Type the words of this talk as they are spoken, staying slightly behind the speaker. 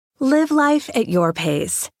Live life at your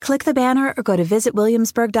pace. Click the banner or go to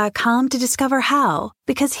visitwilliamsburg.com to discover how.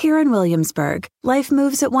 Because here in Williamsburg, life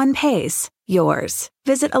moves at one pace, yours.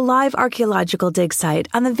 Visit a live archaeological dig site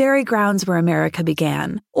on the very grounds where America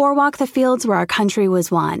began, or walk the fields where our country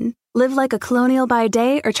was won. Live like a colonial by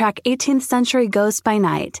day or track 18th century ghosts by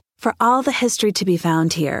night. For all the history to be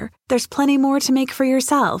found here, there's plenty more to make for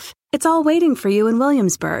yourself. It's all waiting for you in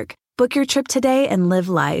Williamsburg. Book your trip today and live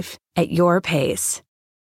life at your pace.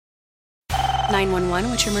 911,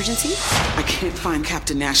 what's your emergency? I can't find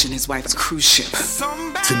Captain Nash and his wife's cruise ship.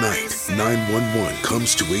 Tonight, 911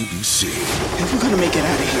 comes to ABC. If we're gonna make it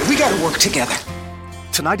out of here, we gotta work together.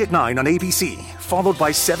 Tonight at 9 on ABC, followed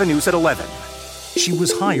by 7 News at 11. She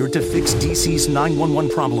was hired to fix DC's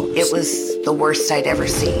 911 problems. It was the worst I'd ever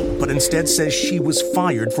seen. But instead says she was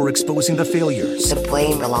fired for exposing the failures. The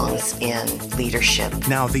blame belongs in leadership.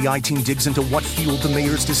 Now the I-Team digs into what fueled the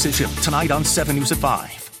mayor's decision. Tonight on 7 News at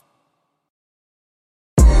 5.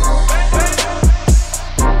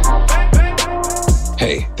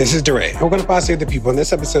 Hey, this is DeRay. We're going to Pod Save the People. In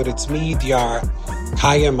this episode, it's me, DR,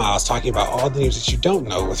 Kaya, and Miles talking about all the news that you don't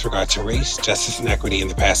know with regard to race, justice, and equity in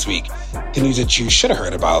the past week. The news that you should have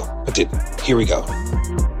heard about, but didn't. Here we go.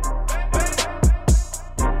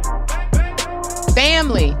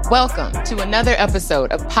 Family, welcome to another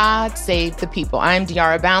episode of Pod Save the People. I'm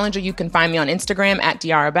De'Ara Ballinger. You can find me on Instagram at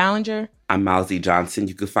De'Ara Ballinger. I'm Miles E. Johnson.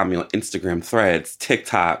 You can find me on Instagram, Threads,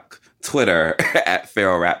 TikTok, Twitter at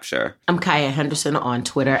Pharaoh Rapture. I'm Kaya Henderson on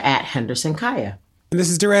Twitter at Henderson Kaya. And this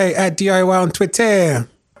is DeRay at DIY on Twitter.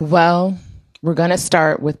 Well, we're going to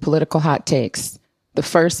start with political hot takes. The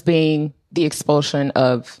first being the expulsion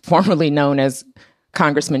of formerly known as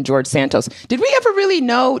Congressman George Santos. Did we ever really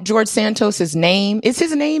know George Santos's name? Is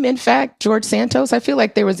his name, in fact, George Santos? I feel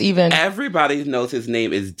like there was even... Everybody knows his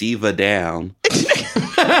name is Diva Down.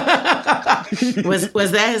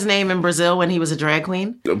 Was that his name in Brazil when he was a drag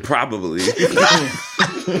queen? Probably.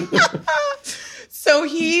 So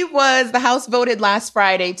the House voted last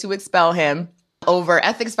Friday to expel him over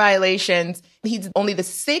ethics violations. He's only the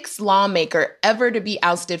 6th lawmaker ever to be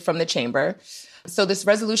ousted from the chamber. So this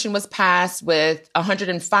resolution was passed with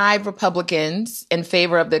 105 Republicans in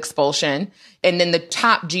favor of the expulsion. And then the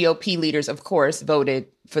top GOP leaders, of course, voted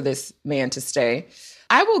for this man to stay.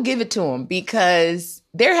 I will give it to him because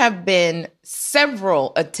there have been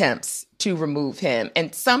several attempts to remove him.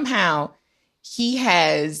 And somehow he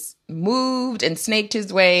has moved and snaked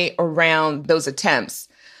his way around those attempts.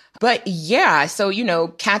 But yeah, so,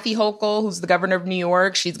 Kathy Hochul, who's the governor of New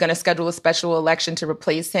York, she's going to schedule a special election to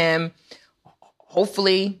replace him.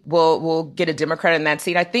 Hopefully we'll get a Democrat in that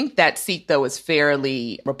seat. I think that seat, though, is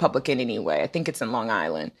fairly Republican anyway. I think it's in Long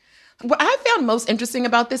Island. What I found most interesting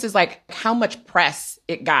about this is how much press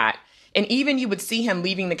it got. And even you would see him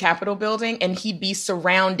leaving the Capitol building and he'd be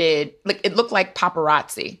surrounded, it looked like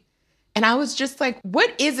paparazzi. And I was just like,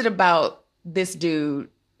 what is it about this dude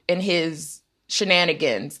and his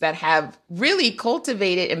shenanigans that have really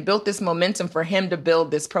cultivated and built this momentum for him to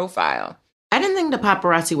build this profile? I didn't think the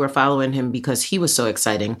paparazzi were following him because he was so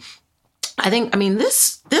exciting.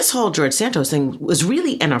 This whole George Santos thing was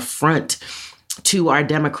really an affront to our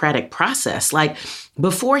democratic process.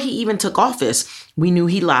 Before he even took office, we knew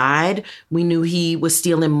he lied. We knew he was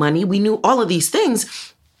stealing money. We knew all of these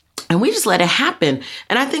things. And we just let it happen.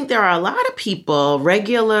 And I think there are a lot of people,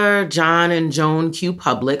 regular John and Joan Q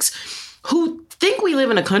publics, who think we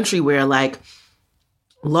live in a country where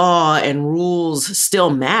law and rules still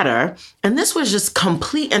matter. And this was just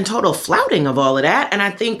complete and total flouting of all of that. And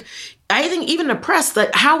I think even the press,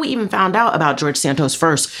 that how we even found out about George Santos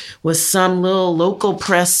first was some little local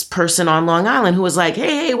press person on Long Island who was like,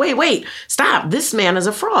 hey, wait, stop. This man is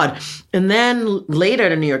a fraud. And then later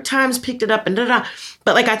the New York Times picked it up and da-da.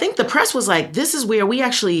 But I think the press was like, this is where we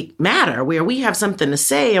actually matter, where we have something to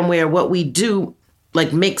say and where what we do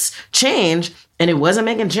makes change. And it wasn't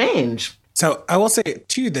making change. So I will say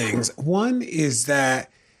 2 things. One is that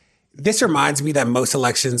this reminds me that most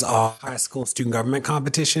elections are high school student government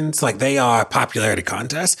competitions. They are popularity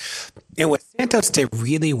contests. And what Santos did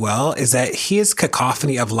really well is that his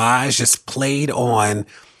cacophony of lies just played on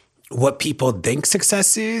what people think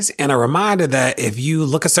success is. And a reminder that if you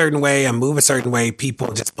look a certain way and move a certain way,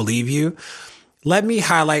 people just believe you. Let me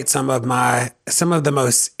highlight some of the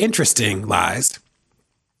most interesting lies.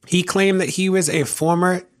 He claimed that he was a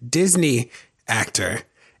former Disney actor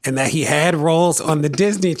and that he had roles on the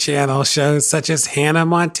Disney Channel shows such as Hannah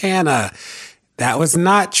Montana. That was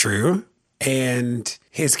not true. And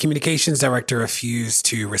his communications director refused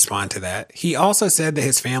to respond to that. He also said that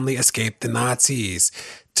his family escaped the Nazis,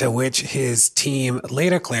 to which his team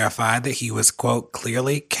later clarified that he was, quote,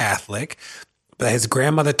 clearly Catholic, but his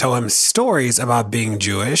grandmother told him stories about being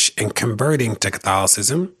Jewish and converting to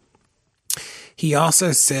Catholicism. He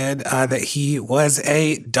also said that he was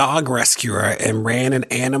a dog rescuer and ran an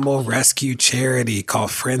animal rescue charity called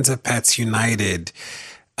Friends of Pets United.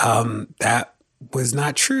 That was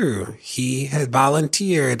not true. He had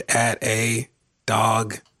volunteered at a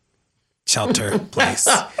dog shelter place.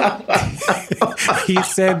 He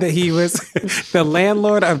said that he was the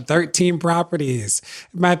landlord of 13 properties.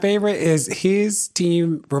 My favorite is his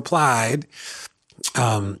team replied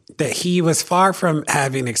that he was far from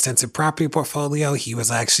having an extensive property portfolio. He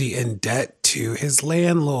was actually in debt to his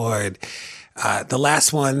landlord. The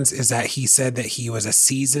last ones is that he said that he was a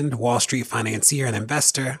seasoned Wall Street financier and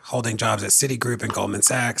investor holding jobs at Citigroup and Goldman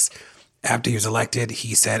Sachs. After he was elected,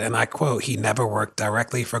 he said, and I quote, he never worked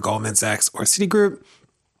directly for Goldman Sachs or Citigroup,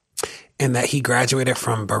 and that he graduated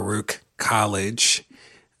from Baruch College.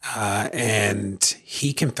 And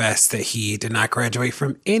he confessed that he did not graduate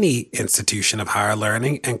from any institution of higher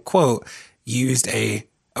learning and, quote, used,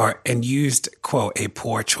 quote, a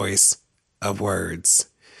poor choice of words.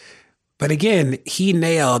 But again, he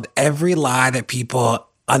nailed every lie that people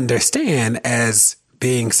understand as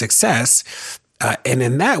being success. And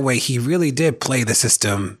in that way, he really did play the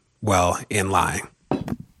system well in lying.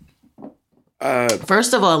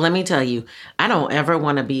 First of all, let me tell you, I don't ever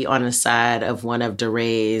want to be on the side of one of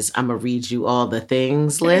DeRay's I'm going to read you all the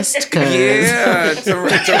things list. Yeah,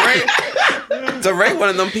 DeRay, one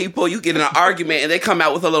of them people, you get in an argument and they come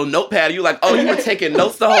out with a little notepad. You're like, oh, you were taking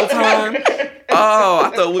notes the whole time? Oh,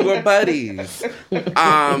 I thought we were buddies.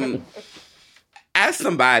 As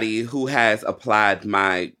somebody who has applied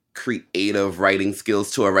my creative writing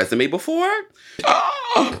skills to a resume before,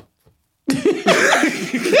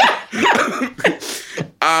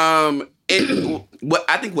 what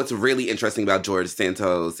I think what's really interesting about George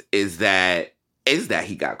Santos is that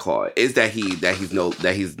he got caught, is that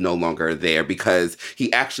he's no longer there, because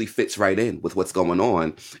he actually fits right in with what's going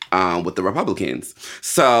on with the Republicans.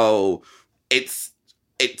 So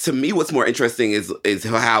to me, what's more interesting is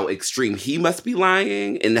how extreme he must be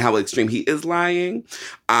lying and how extreme he is lying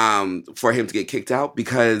for him to get kicked out,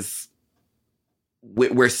 because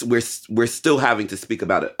we're still having to speak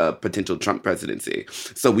about a potential Trump presidency.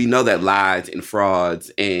 So we know that lies and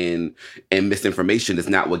frauds and misinformation is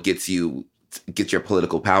not what gets your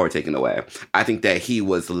political power taken away. I think that he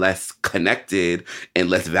was less connected and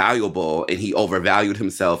less valuable, and he overvalued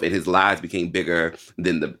himself, and his lies became bigger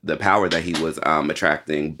than the power that he was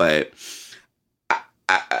attracting. But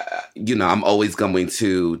I'm always going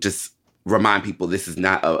to just remind people this is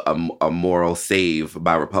not a moral save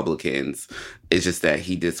by Republicans. It's just that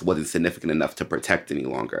he just wasn't significant enough to protect any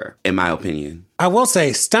longer, in my opinion. I will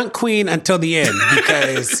say stunt queen until the end,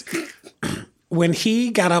 because when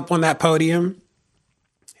he got up on that podium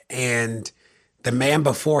and the man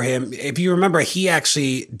before him, if you remember, he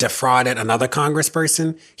actually defrauded another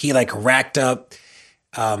congressperson. He racked up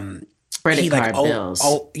credit card bills.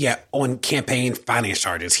 On campaign finance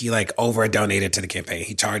charges. He over donated to the campaign.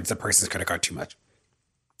 He charged the person's credit card too much.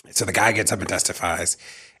 So the guy gets up and testifies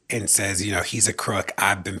and says, he's a crook.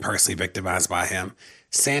 I've been personally victimized by him.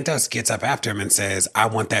 Santos gets up after him and says, I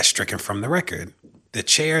want that stricken from the record. The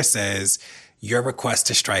chair says, your request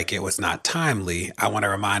to strike it was not timely. I want to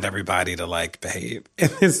remind everybody to behave. And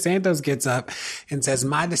then Santos gets up and says,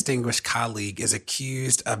 my distinguished colleague is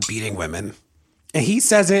accused of beating women. And he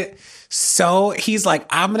says it so he's like,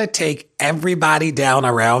 I'm going to take everybody down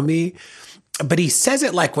around me. But he says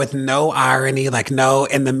it with no irony, no.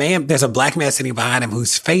 And the man, there's a black man sitting behind him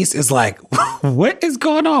whose face is like, what is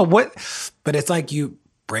going on? What? But it's like, you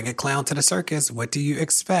bring a clown to the circus. What do you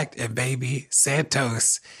expect? And baby,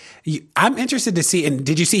 Santos, I'm interested to see. And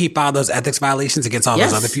did you see he filed those ethics violations against all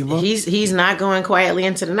those other people? He's not going quietly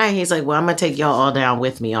into the night. He's like, well, I'm going to take y'all all down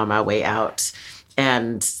with me on my way out.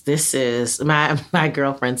 And this is, my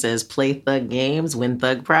girlfriend says, play thug games, win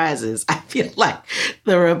thug prizes. I feel like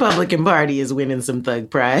the Republican Party is winning some thug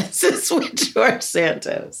prizes with George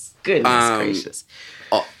Santos. Goodness gracious.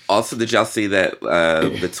 Also, did y'all see that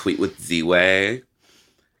the tweet with Z-Way?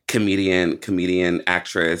 Comedian,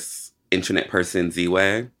 actress, internet person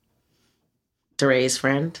Z-Way? DeRay's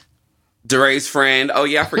friend. Oh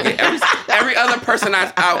yeah, I forget every other person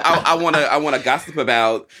I want to gossip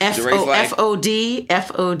about. FOD.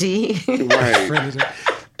 Right.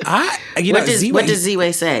 What does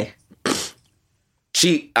Z-Way say?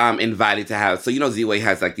 She invited to have. So Z-Way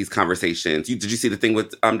has these conversations. Did you see the thing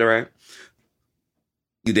with DeRay?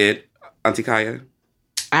 You did, Auntie Kaya?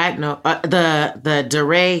 I know the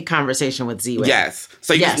DeRay conversation with Z-Way. Yes.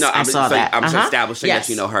 So you know, I saw that. I'm establishing that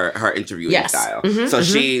you know her interviewing style.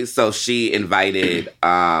 So she invited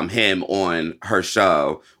him on her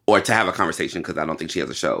show, or to have a conversation, because I don't think she has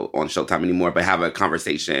a show on Showtime anymore, but have a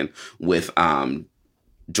conversation with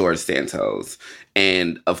George Santos.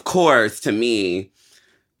 And of course, to me,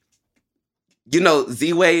 you know,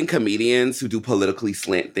 Z-Way and comedians who do politically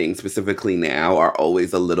slant things, specifically now, are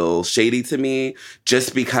always a little shady to me,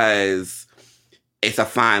 just because it's a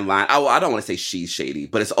fine line. I don't want to say she's shady,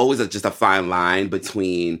 but it's always just a fine line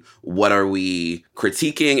between what are we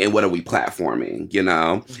critiquing and what are we platforming, you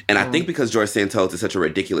know? And I think because George Santos is such a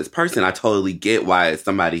ridiculous person, I totally get why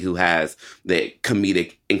somebody who has the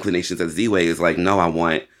comedic inclinations as Z-Way is like, no, I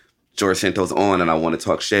want George Santos on and I want to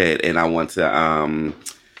talk shit and I want to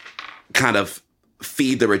kind of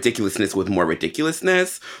feed the ridiculousness with more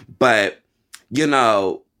ridiculousness. But, you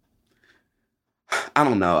know, I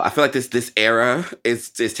don't know. I feel like this era is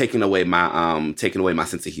taking away my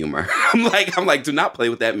sense of humor. I'm like, do not play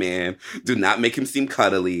with that man. Do not make him seem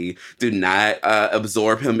cuddly. Do not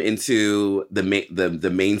absorb him into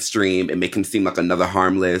the mainstream and make him seem like another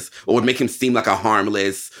harmless, or make him seem like a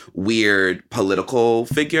harmless, weird political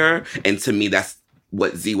figure. And to me, that's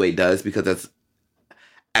what Z-Way does, because that's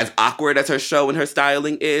as awkward as her show and her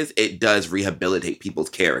styling is, it does rehabilitate people's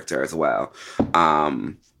character as well.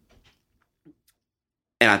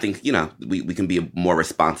 And I think, you know, we can be more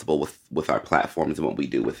responsible with our platforms and what we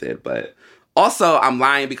do with it. But also, I'm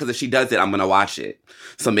lying, because if she does it, I'm going to watch it.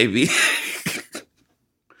 So maybe,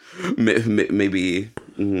 maybe.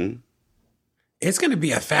 Mm-hmm. It's going to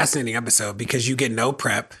be a fascinating episode because you get no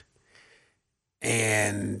prep.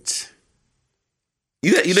 And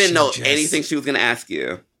you didn't know anything she was going to ask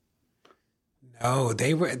you. No,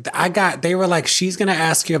 they were like, she's going to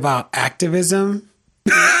ask you about activism.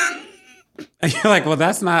 And you're like, well,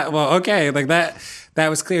 that's not, well, okay. Like that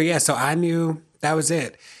was clear. Yeah. So I knew that was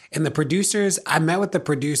it. And the producers, I met with the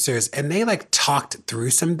producers and they like talked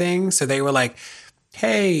through some things. So they were like,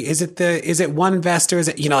 hey, is it one vest, or is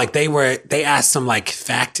it, you know, like they asked some like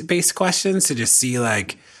fact-based questions to just see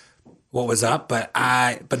like what was up. But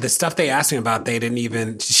the stuff they asked me about,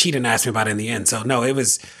 she didn't ask me about it in the end. So no, it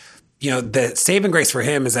was, you know, the saving grace for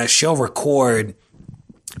him is that she'll record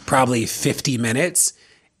probably 50 minutes.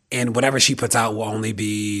 And whatever she puts out will only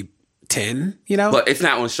be 10, you know? But it's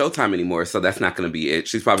not on Showtime anymore, so that's not going to be it.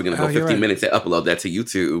 She's probably going to go 15 minutes and upload that to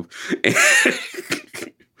YouTube.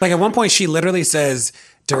 Like at one point, she literally says,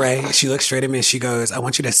 DeRay, she looks straight at me and she goes, I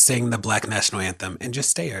want you to sing the Black National Anthem, and just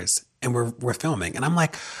stares. And we're filming. And I'm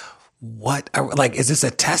like, what? Is this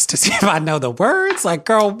a test to see if I know the words? Like,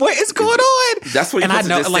 girl, what is going on? That's what you're supposed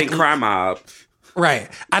to just sing Crime Mob. Right.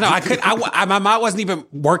 I know my mouth wasn't even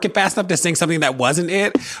working fast enough to sing something that wasn't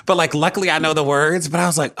it. But like, luckily I know the words, but I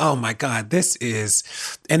was like, oh my God, this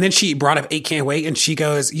is, and then she brought up 8 Can't Wait and she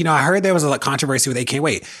goes, you know, I heard there was a controversy with 8 Can't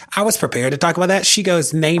Wait. I was prepared to talk about that. She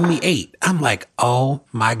goes, name me 8. I'm like, oh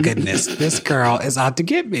my goodness, this girl is out to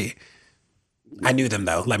get me. I knew them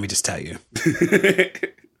though. Let me just tell you.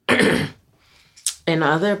 In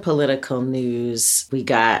other political news, we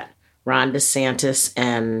got Ron DeSantis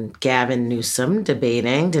and Gavin Newsom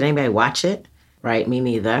debating. Did anybody watch it? Right, me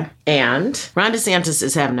neither. And Ron DeSantis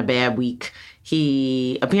is having a bad week.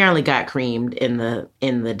 He apparently got creamed in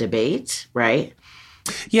the debate, right?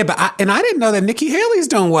 Yeah, but I didn't know that Nikki Haley's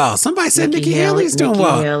doing well. Somebody said Nikki Haley's doing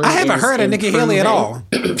well. I haven't heard of Nikki Haley at all.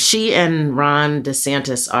 She and Ron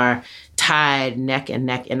DeSantis are tied neck and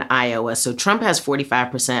neck in Iowa. So Trump has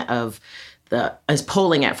 45% is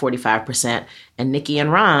polling at 45%, and Nikki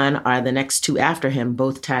and Ron are the next two after him,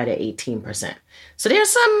 both tied at 18%. So there's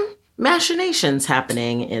some machinations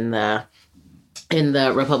happening in the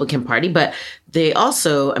Republican Party, but they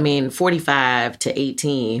also, 45 to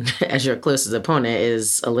 18 as your closest opponent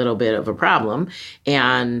is a little bit of a problem.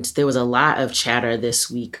 And there was a lot of chatter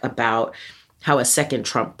this week about how a second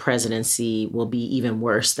Trump presidency will be even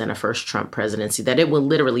worse than a first Trump presidency, that it will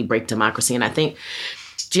literally break democracy. And I think,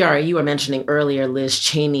 Giara, you were mentioning earlier Liz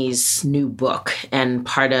Cheney's new book, and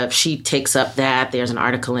she takes up that. There's an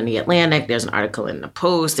article in The Atlantic, there's an article in The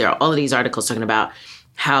Post, there are all of these articles talking about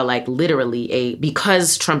how, like, literally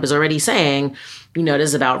because Trump is already saying, you know, this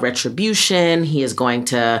is about retribution, he is going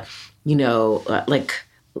to, you know,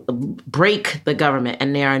 break the government,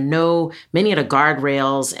 and there are many of the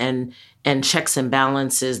guardrails and checks and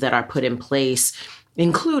balances that are put in place,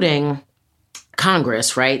 including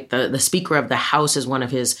Congress, right? The Speaker of the House is one of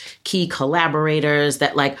his key collaborators,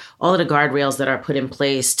 that like all of the guardrails that are put in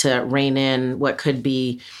place to rein in what could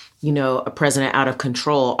be, you know, a president out of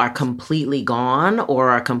control are completely gone or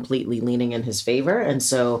are completely leaning in his favor. And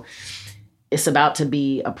so it's about to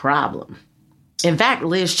be a problem. In fact,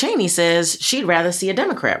 Liz Cheney says she'd rather see a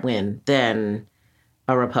Democrat win than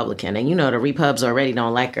a Republican. And the Repubs already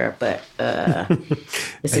don't like her, but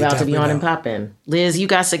it's about to be on and popping. Liz, you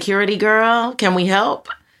got security, girl. Can we help?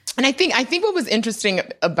 And I think what was interesting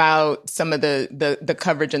about some of the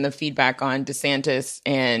coverage and the feedback on DeSantis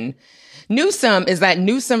and Newsom is that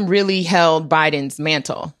Newsom really held Biden's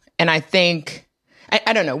mantle. And I think,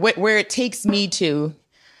 I don't know, where it takes me to,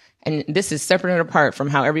 and this is separate and apart from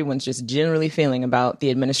how everyone's just generally feeling about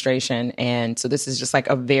the administration. And so this is just like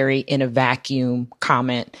a very in a vacuum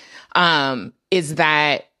comment, is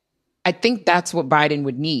that I think that's what Biden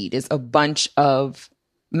would need is a bunch of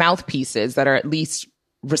mouthpieces that are at least,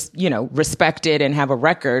 respected and have a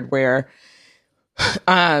record where,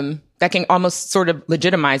 that can almost sort of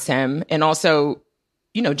legitimize him and also,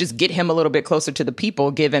 just get him a little bit closer to the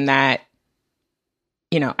people, given that,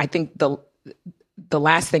 I think the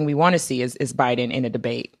last thing we want to see is Biden in a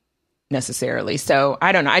debate necessarily. So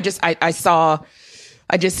I don't know. I don't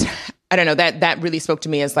know, that really spoke to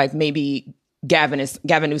me as like maybe Gavin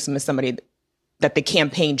Newsom is somebody that the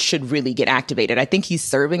campaign should really get activated. I think he's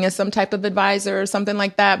serving as some type of advisor or something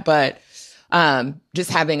like that. But just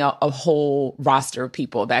having a whole roster of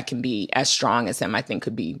people that can be as strong as him, I think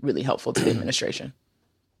could be really helpful to the administration.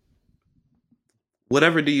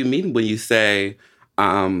 Whatever do you mean when you say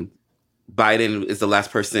Biden is the last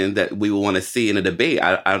person that we will want to see in a debate?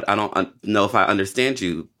 I don't know if I understand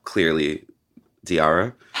you clearly,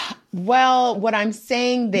 Diarra. Well, what I'm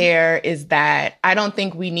saying there is that I don't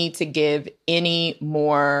think we need to give any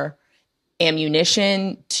more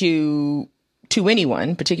ammunition to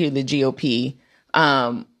anyone, particularly the GOP,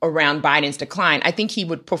 around Biden's decline. I think he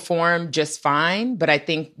would perform just fine, but I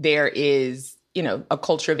think there is, a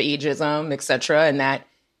culture of ageism, et cetera, and that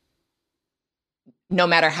no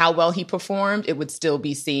matter how well he performed, it would still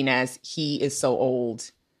be seen as he is so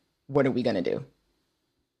old. What are we going to do?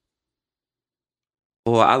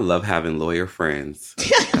 Well, I love having lawyer friends.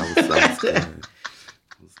 That was good. That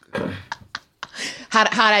was good. How'd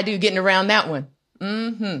I do getting around that one?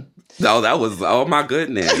 Mm-hmm. Oh, that was, oh my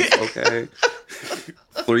goodness. Okay.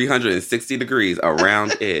 360 degrees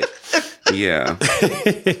around it. Yeah.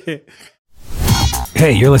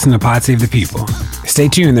 Hey, you're listening to Pod Save the People. Stay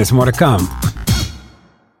tuned, there's more to come.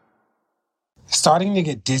 Starting to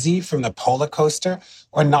get dizzy from the polar coaster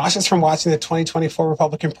or nauseous from watching the 2024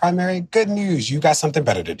 Republican primary? Good news, you got something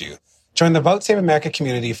better to do. Join the Vote Save America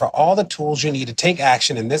community for all the tools you need to take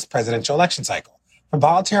action in this presidential election cycle, from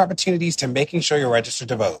volunteer opportunities to making sure you're registered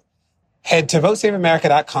to vote. Head to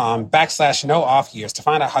votesaveamerica.com/no-off-years to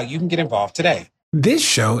find out how you can get involved today. This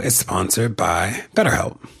show is sponsored by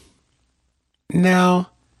BetterHelp.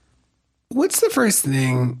 Now, what's the first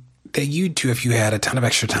thing that you'd do if you had a ton of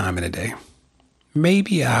extra time in a day?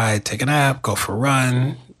 Maybe I'd take a nap, go for a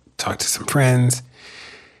run, talk to some friends.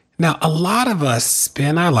 Now, a lot of us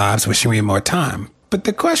spend our lives wishing we had more time. But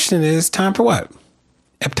the question is, time for what?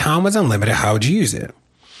 If time was unlimited, how would you use it?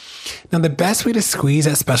 Now, the best way to squeeze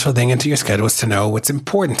that special thing into your schedule is to know what's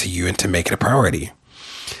important to you and to make it a priority.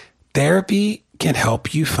 Therapy can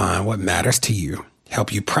help you find what matters to you,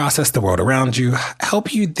 help you process the world around you,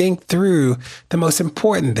 help you think through the most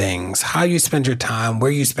important things, how you spend your time,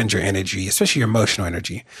 where you spend your energy, especially your emotional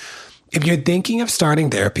energy. If you're thinking of starting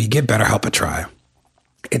therapy, give BetterHelp a try.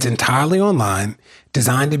 It's entirely online,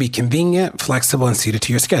 designed to be convenient, flexible, and suited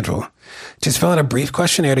to your schedule. Just fill out a brief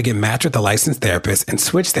questionnaire to get matched with a licensed therapist and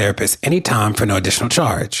switch therapists anytime for no additional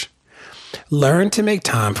charge. Learn to make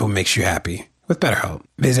time for what makes you happy with BetterHelp.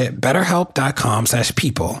 Visit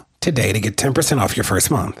betterhelp.com/people today to get 10% off your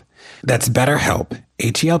first month. That's BetterHelp,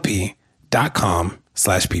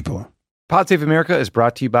 HELP.com/people. Pod Save America is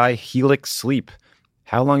brought to you by Helix Sleep.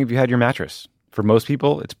 How long have you had your mattress? For most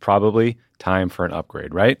people, it's probably time for an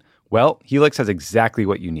upgrade, right? Well, Helix has exactly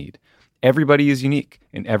what you need. Everybody is unique,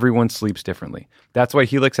 and everyone sleeps differently. That's why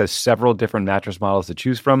Helix has several different mattress models to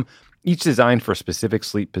choose from, each designed for specific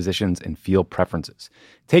sleep positions and feel preferences.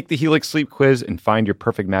 Take the Helix Sleep Quiz and find your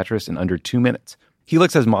perfect mattress in under 2 minutes.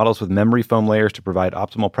 Helix has models with memory foam layers to provide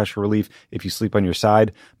optimal pressure relief if you sleep on your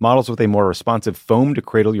side, models with a more responsive foam to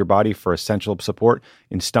cradle your body for essential support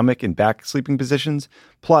in stomach and back sleeping positions,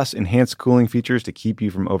 plus enhanced cooling features to keep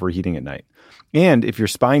you from overheating at night. And if your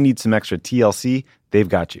spine needs some extra TLC, they've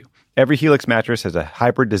got you. Every Helix mattress has a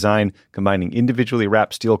hybrid design combining individually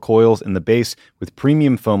wrapped steel coils in the base with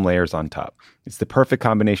premium foam layers on top. It's the perfect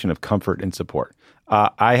combination of comfort and support.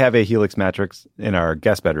 I have a Helix mattress in our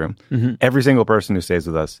guest bedroom. Mm-hmm. Every single person who stays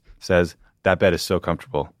with us says, that bed is so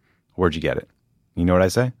comfortable. Where'd you get it? You know what I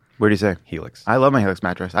say? Where do you say? Helix. I love my Helix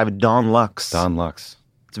mattress. I have a Dawn Luxe. Dawn Luxe.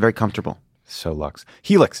 It's very comfortable. So luxe.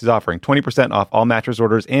 Helix is offering 20% off all mattress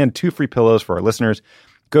orders and 2 free pillows for our listeners.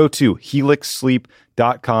 Go to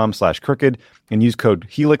helixsleep.com/crooked and use code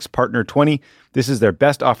HelixPartner20. This is their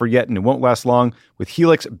best offer yet, and it won't last long. With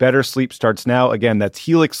Helix, better sleep starts now. Again, that's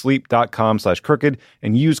helixsleep.com/crooked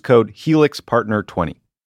and use code HelixPartner20.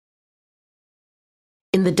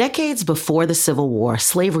 In the decades before the Civil War,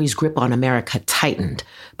 slavery's grip on America tightened,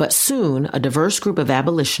 but soon a diverse group of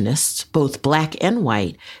abolitionists, both black and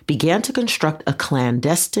white, began to construct a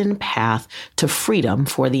clandestine path to freedom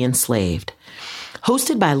for the enslaved.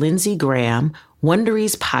 Hosted by Lindsey Graham,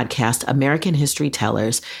 Wondery's podcast, American History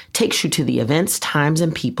Tellers, takes you to the events, times,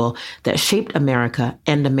 and people that shaped America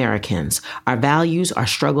and Americans, our values, our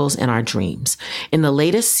struggles, and our dreams. In the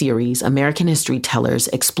latest series, American History Tellers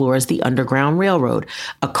explores the Underground Railroad,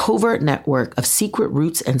 a covert network of secret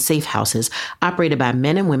routes and safe houses operated by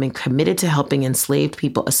men and women committed to helping enslaved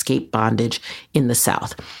people escape bondage in the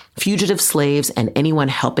South. Fugitive slaves and anyone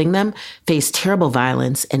helping them face terrible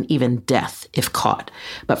violence and even death if caught.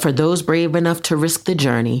 But for those brave enough to risk the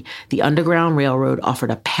journey, the Underground Railroad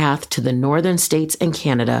offered a path to the northern states and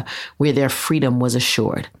Canada where their freedom was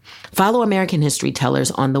assured. Follow American History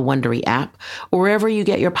Tellers on the Wondery app or wherever you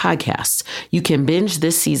get your podcasts. You can binge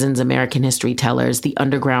this season's American History Tellers, The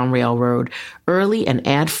Underground Railroad, early and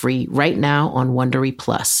ad-free right now on Wondery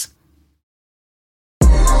Plus.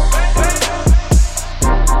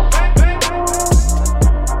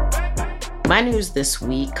 My news this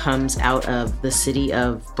week comes out of the city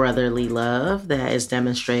of brotherly love that is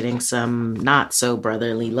demonstrating some not so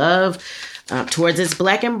brotherly love towards its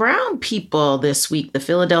black and brown people this week. The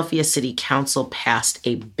Philadelphia City Council passed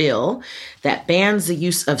a bill that bans the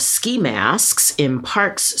use of ski masks in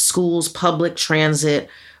parks, schools, public transit,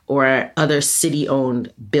 or other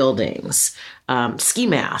city-owned buildings. Ski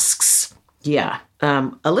masks. Yeah.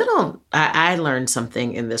 I learned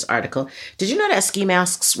something in this article. Did you know that ski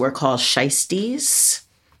masks were called shiesties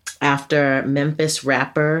after Memphis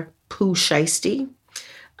rapper Pooh Shiesty,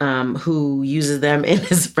 who uses them in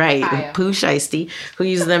his, Pooh Shiesty, who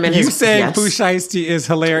uses them in his... You saying Pooh Shiesty is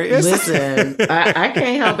hilarious. Listen, I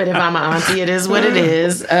can't help it if I'm an auntie. It is what it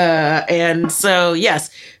is. And so, yes,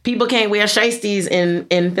 people can't wear shiesties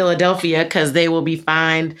in Philadelphia because they will be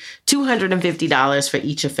fined $250 for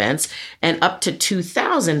each offense and up to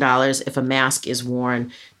 $2,000 if a mask is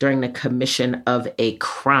worn during the commission of a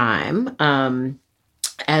crime.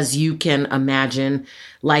 As you can imagine,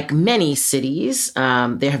 like many cities,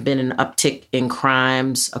 there have been an uptick in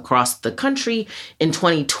crimes across the country. In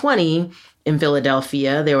 2020, in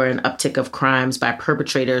Philadelphia, there were an uptick of crimes by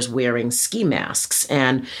perpetrators wearing ski masks.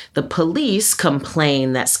 And the police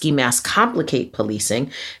complain that ski masks complicate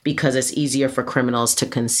policing because it's easier for criminals to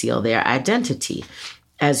conceal their identity.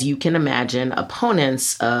 As you can imagine,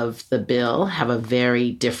 opponents of the bill have a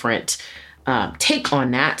very different take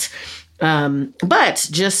on that. But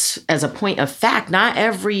just as a point of fact, not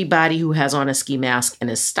everybody who has on a ski mask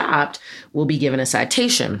and is stopped will be given a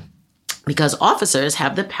citation, because officers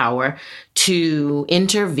have the power to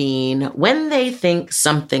intervene when they think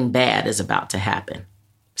something bad is about to happen.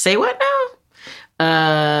 Say what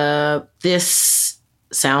now? This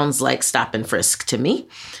sounds like stop and frisk to me.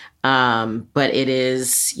 But it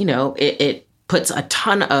is, it puts a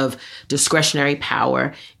ton of discretionary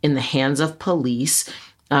power in the hands of police,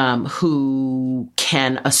 who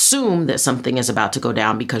can assume that something is about to go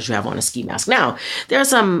down because you have on a ski mask. Now, there are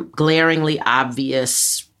some glaringly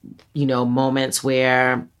obvious, moments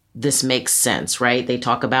where this makes sense, right? They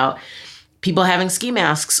talk about people having ski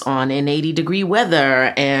masks on in 80-degree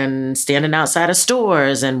weather and standing outside of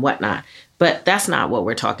stores and whatnot. But that's not what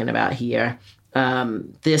we're talking about here.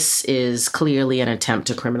 This is clearly an attempt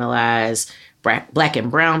to criminalize black and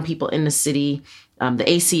brown people in the city. The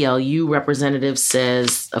ACLU representative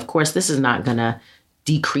says, of course, this is not going to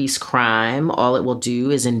decrease crime. All it will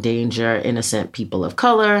do is endanger innocent people of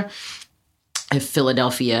color. If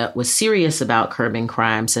Philadelphia was serious about curbing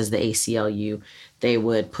crime, says the ACLU, they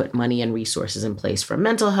would put money and resources in place for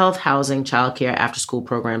mental health, housing, childcare, after-school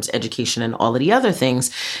programs, education, and all of the other things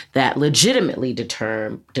that legitimately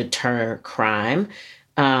deter crime.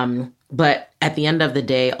 But at the end of the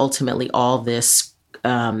day, ultimately, all this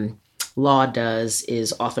law does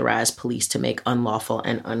is authorize police to make unlawful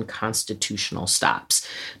and unconstitutional stops.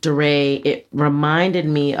 DeRay, it reminded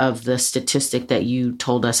me of the statistic that you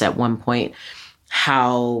told us at one point,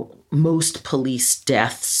 how most police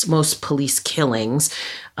deaths, most police killings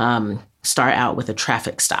start out with a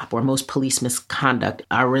traffic stop, or most police misconduct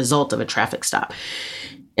are a result of a traffic stop.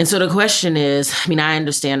 And so the question is, I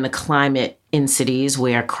understand the climate in cities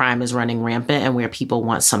where crime is running rampant and where people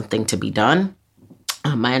want something to be done.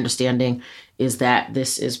 My understanding is that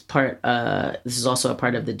this is also a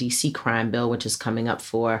part of the DC crime bill, which is coming up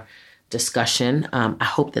for discussion. I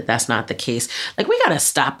hope that that's not the case. Like, we got to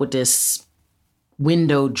stop with this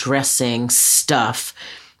window dressing stuff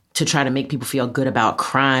to try to make people feel good about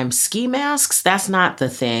crime. Ski masks, that's not the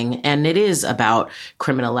thing. And it is about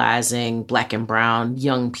criminalizing Black and brown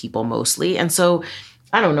young people mostly. And so,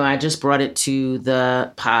 I don't know, I just brought it to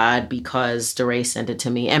the pod because DeRay sent it to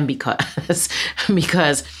me, and because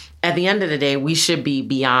at the end of the day, we should be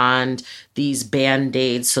beyond these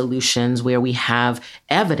Band-Aid solutions where we have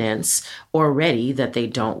evidence already that they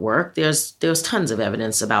don't work. There's tons of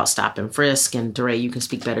evidence about stop and frisk, and DeRay, you can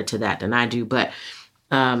speak better to that than I do. But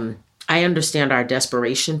I understand our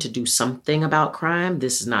desperation to do something about crime.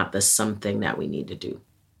 This is not the something that we need to do.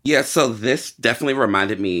 Yeah, so this definitely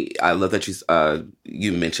reminded me, I love that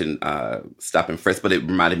you mentioned stop and frisk, but it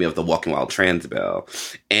reminded me of the Walking Wild trans bill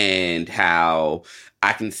and how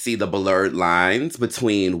I can see the blurred lines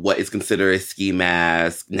between what is considered a ski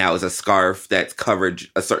mask, now is a scarf that's covered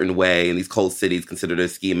a certain way in these cold cities considered a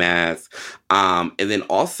ski mask. And then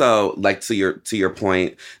also, like to your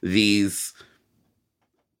point, these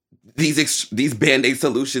Band-Aid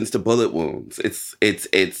solutions to bullet wounds. It's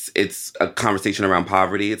a conversation around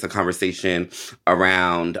poverty. It's a conversation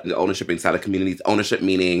around the ownership inside of communities. Ownership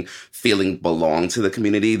meaning feeling belong to the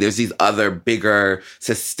community. There's these other bigger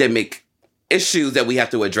systemic issues that we have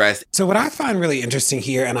to address. So what I find really interesting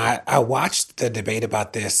here, and I watched the debate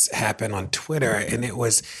about this happen on Twitter, and it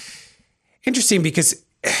was interesting because,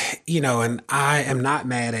 and I am not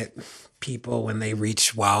mad at people when they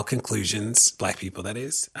reach wild conclusions, Black people, that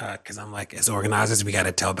is, because I'm like, as organizers, we got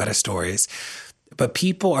to tell better stories. But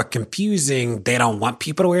people are confusing, they don't want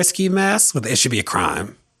people to wear ski masks with it should be a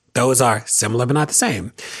crime. Those are similar but not the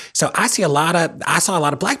same. So I saw a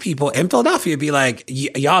lot of Black people in Philadelphia be like,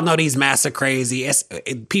 y'all know these masks are crazy.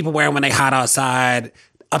 People wear them when they hot outside,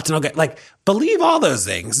 up to no good. Like, believe all those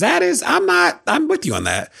things. I'm with you on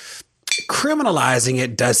that. Criminalizing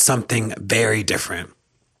it does something very different.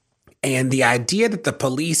 And the idea that the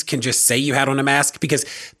police can just say you had on a mask, because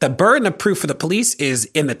the burden of proof for the police is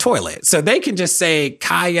in the toilet. So they can just say,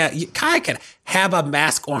 Kaya can have a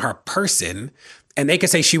mask on her person, and they can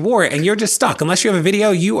say she wore it, and you're just stuck. Unless you have a video,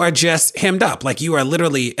 you are just hemmed up. Like, you are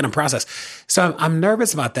literally in a process. So I'm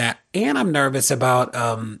nervous about that. And I'm nervous about,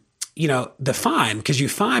 the fine, because you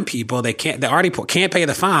fine people, they already can't pay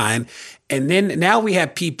the fine. And then now we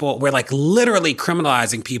have people, we're like literally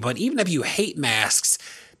criminalizing people. And even if you hate masks,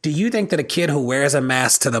 do you think that a kid who wears a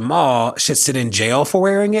mask to the mall should sit in jail for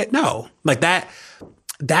wearing it? No. Like, that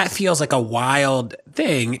feels like a wild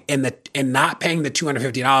thing, and not paying the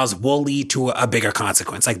 $250 will lead to a bigger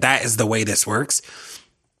consequence. Like, that is the way this works.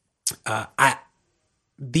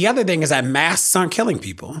 The other thing is that masks aren't killing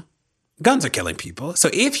people. Guns are killing people.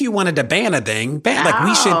 So if you wanted to ban a thing,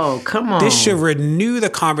 this should renew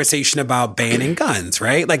the conversation about banning guns,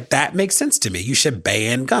 right? Like, that makes sense to me. You should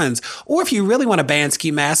ban guns. Or if you really want to ban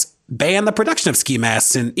ski masks, ban the production of ski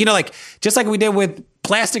masks. And, just like we did with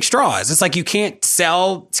plastic straws. It's like, you can't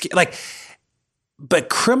sell, but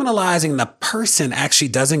criminalizing the person actually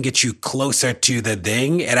doesn't get you closer to the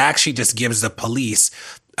thing. It actually just gives the police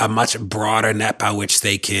a much broader net by which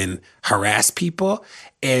they can harass people.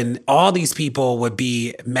 And all these people would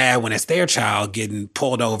be mad when it's their child getting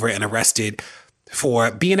pulled over and arrested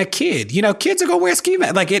for being a kid. Kids are going to wear ski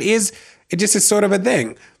masks. Like, it just is sort of a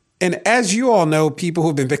thing. And as you all know, people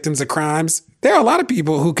who've been victims of crimes, there are a lot of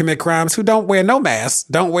people who commit crimes who don't wear no masks,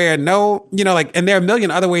 don't wear no, and there are a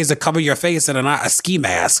million other ways to cover your face that are not a ski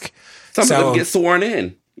mask. Some of them get sworn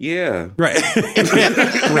in. Yeah. Right.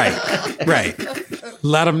 Right.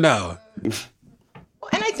 Let them know.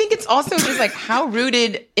 And I think it's also just like, how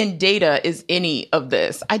rooted in data is any of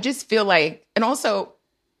this? I just feel like, and also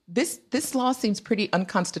this law seems pretty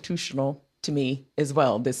unconstitutional to me as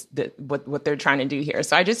well. What they're trying to do here.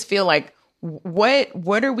 So I just feel like,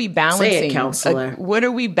 what are we balancing? Say it, counselor. What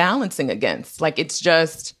are we balancing against? Like, it's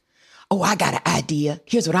just, I got an idea.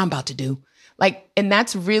 Here's what I'm about to do. Like, and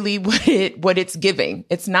that's really what it's giving.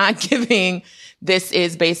 It's not giving. This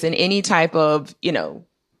is based in any type of,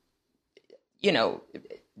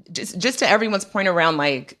 just to everyone's point around,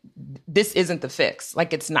 like, this isn't the fix.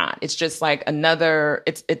 Like, it's not. It's just like another,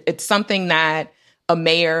 it's something that a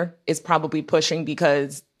mayor is probably pushing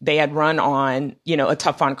because they had run on, a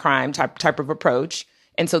tough on crime type of approach.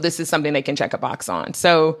 And so this is something they can check a box on.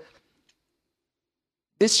 So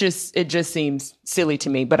it just seems silly to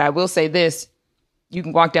me. But I will say this, you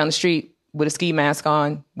can walk down the street with a ski mask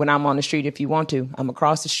on when I'm on the street if you want to. I'm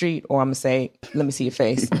across the street, or I'm going to say, let me see your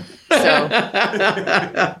face.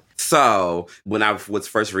 So when I was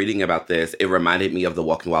first reading about this, it reminded me of the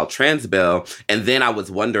Walking Wild trans bill. And then I was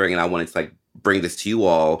wondering, and I wanted to like bring this to you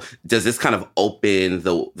all, does this kind of open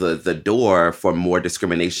the door for more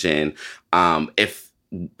discrimination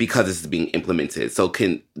because this is being implemented? So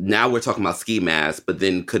now we're talking about ski masks, but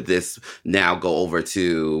then could this now go over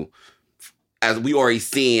to, as we already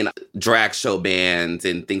seen, drag show bans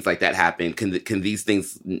and things like that happen? Can these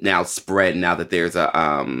things now spread now that there's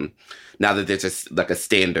just like a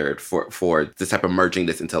standard for this type of merging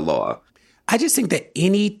this into law? I just think that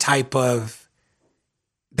any type of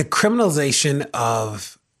the criminalization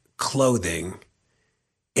of clothing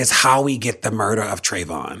is how we get the murder of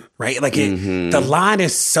Trayvon, right? Like the line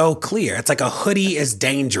is so clear. It's like a hoodie is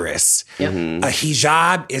dangerous. A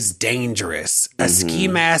hijab is dangerous. A ski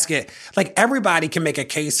mask, like everybody can make a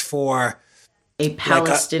case for a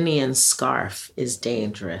Palestinian scarf is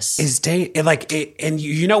dangerous. And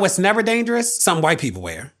you know what's never dangerous? Something white people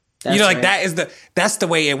wear. That's right. That's the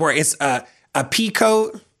way it works. It's a pea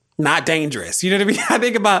coat. Not dangerous. You know what I mean? I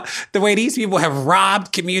think about the way these people have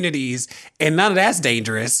robbed communities, and none of that's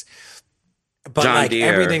dangerous. But John like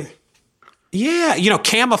Deere. everything. Yeah,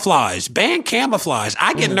 camouflage. Ban camouflage.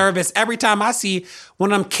 I get nervous every time I see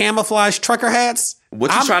one of them camouflage trucker hats.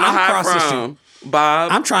 What you trying to hide from,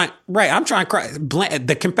 Bob? I'm trying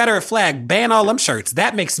the Confederate flag, ban all them shirts.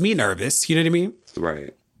 That makes me nervous. You know what I mean?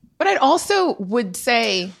 Right. But I'd also would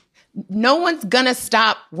say no one's gonna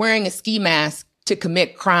stop wearing a ski mask to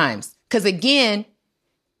commit crimes. Because again,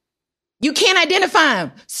 you can't identify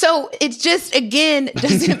them. So it just, again,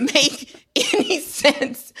 doesn't make any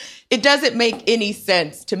sense. It doesn't make any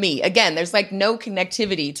sense to me. Again, there's like no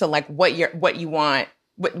connectivity to like what you want,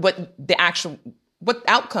 what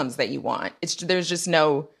outcomes that you want. There's just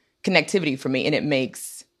no connectivity for me. And it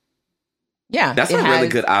makes, That's a really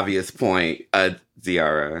good obvious point,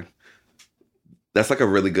 Ziara. That's like a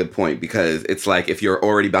really good point, because it's like if you're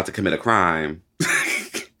already about to commit a crime,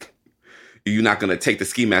 you're not going to take the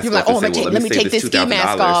ski mask off and say, let me take this ski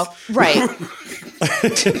mask off. Right.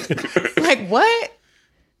 Like, what?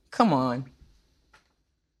 Come on.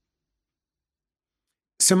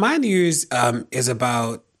 So my news is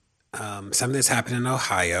about something that's happened in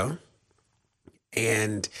Ohio.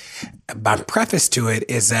 And my preface to it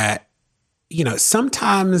is that,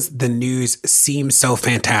 sometimes the news seems so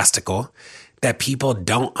fantastical that people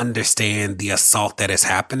don't understand the assault that is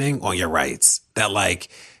happening on your rights. That like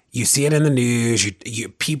you see it in the news,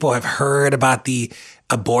 people have heard about the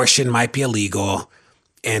abortion might be illegal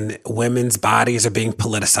and women's bodies are being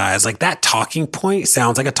politicized. Like that talking point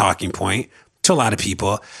sounds like a talking point to a lot of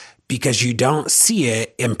people because you don't see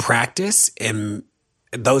it in practice, and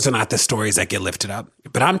those are not the stories that get lifted up.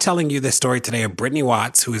 But I'm telling you this story today of Brittany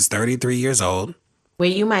Watts, who is 33 years old. Well,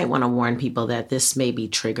 you might want to warn people that this may be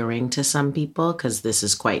triggering to some people because this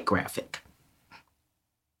is quite graphic.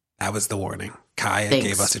 That was the warning. Kaya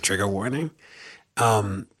gave us a trigger warning.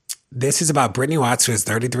 This is about Brittany Watts, who is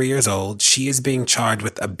 33 years old. She is being charged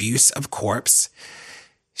with abuse of corpse.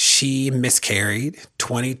 She miscarried,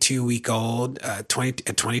 22-week-old. At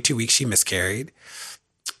 22 weeks, she miscarried.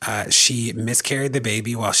 She miscarried the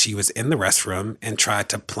baby while she was in the restroom and tried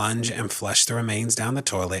to plunge and flush the remains down the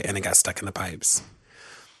toilet, and it got stuck in the pipes.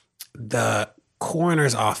 The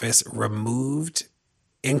coroner's office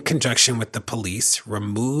in conjunction with the police,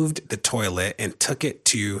 removed the toilet and took it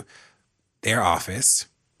to their office.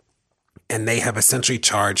 And they have essentially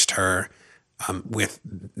charged her with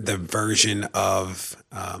the version of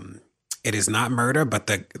it is not murder, but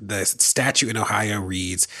the statute in Ohio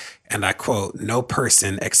reads, and I quote, "No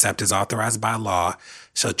person except as authorized by law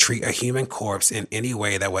shall treat a human corpse in any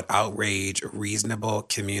way that would outrage reasonable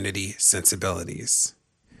community sensibilities."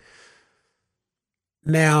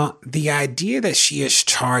 Now, the idea that she is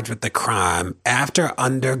charged with the crime after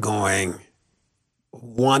undergoing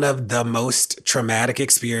one of the most traumatic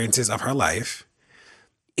experiences of her life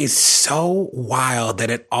is so wild that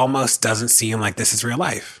it almost doesn't seem like this is real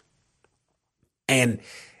life. And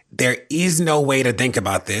there is no way to think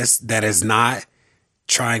about this that is not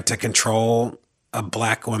trying to control a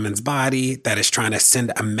Black woman's body, that is trying to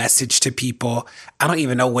send a message to people. I don't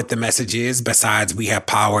even know what the message is besides we have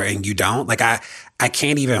power and you don't. Like I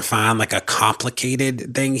can't even find like a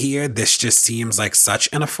complicated thing here. This just seems like such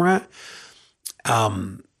an affront.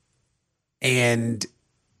 And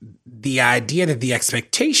the idea that the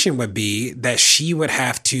expectation would be that she would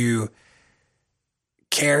have to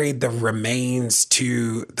carry the remains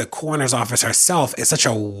to the coroner's office herself is such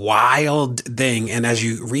a wild thing. And as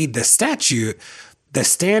you read the statute, the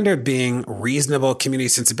standard being reasonable community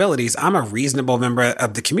sensibilities, I'm a reasonable member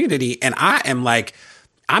of the community. And I am like,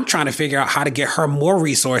 I'm trying to figure out how to get her more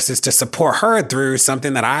resources to support her through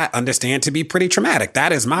something that I understand to be pretty traumatic.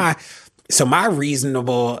 That is my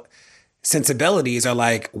reasonable sensibilities are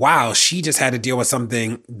like, wow, she just had to deal with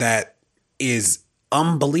something that is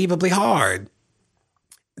unbelievably hard.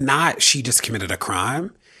 Not she just committed a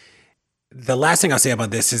crime. The last thing I'll say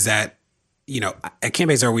about this is that, at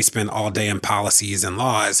Camp Azor, we spend all day in policies and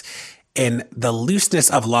laws, and the looseness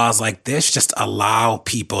of laws like this just allow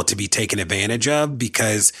people to be taken advantage of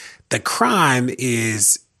because the crime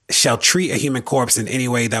shall treat a human corpse in any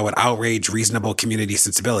way that would outrage reasonable community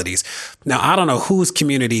sensibilities. Now, I don't know whose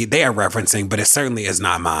community they are referencing, but it certainly is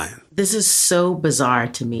not mine. This is so bizarre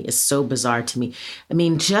to me. It's so bizarre to me. I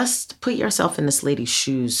mean, just put yourself in this lady's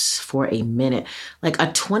shoes for a minute. Like a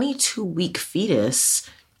 22-week fetus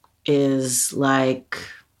is like,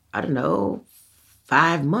 I don't know,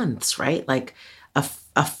 5 months, right? Like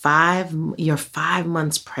you're 5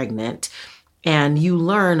 months pregnant. And you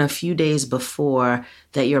learn a few days before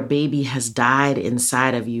that your baby has died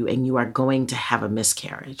inside of you and you are going to have a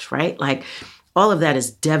miscarriage, right? Like all of that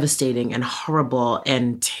is devastating and horrible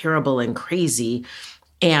and terrible and crazy.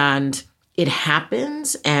 And it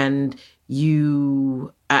happens. And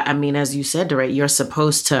as you said, Doree, you're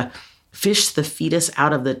supposed to fish the fetus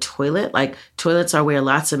out of the toilet. Like toilets are where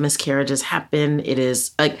lots of miscarriages happen. It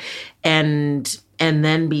is like, and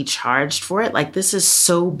then be charged for it. Like, this is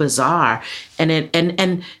so bizarre.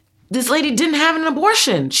 And this lady didn't have an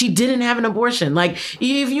abortion. She didn't have an abortion. Like,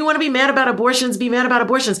 if you want to be mad about abortions, be mad about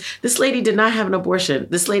abortions. This lady did not have an abortion.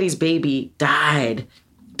 This lady's baby died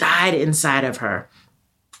inside of her.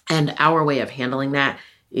 And our way of handling that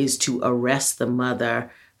is to arrest the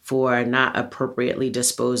mother for not appropriately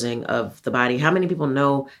disposing of the body. How many people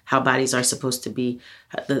know how bodies are supposed to be?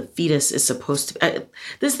 The fetus is supposed to.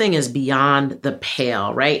 This thing is beyond the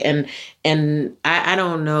pale, right? And I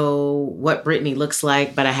don't know what Brittany looks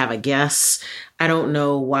like, but I have a guess. I don't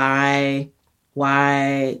know why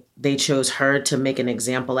they chose her to make an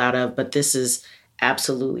example out of, but this is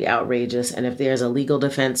absolutely outrageous. And if there's a legal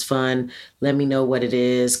defense fund, let me know what it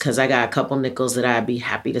is, because I got a couple nickels that I'd be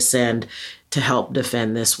happy to send to help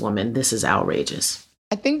defend this woman. This is outrageous.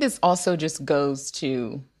 I think this also just goes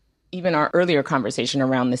to even our earlier conversation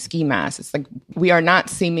around the ski mask. It's like we are not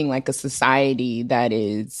seeming like a society that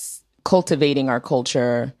is cultivating our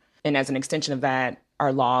culture, and as an extension of that,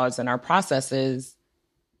 our laws and our processes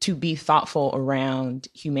to be thoughtful around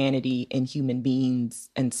humanity and human beings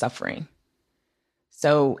and suffering.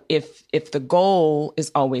 So if the goal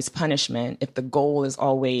is always punishment, if the goal is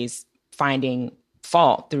always finding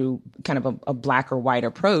fault through kind of a black or white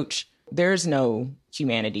approach, there's no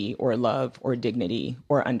humanity or love or dignity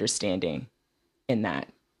or understanding in that.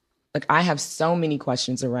 Like, I have so many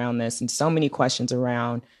questions around this and so many questions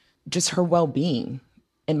around just her well-being.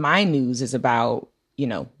 And my news is about,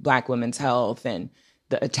 Black women's health and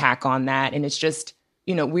the attack on that. And it's just,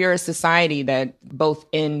 we're a society that both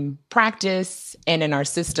in practice and in our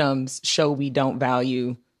systems show we don't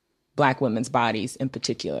value Black women's bodies in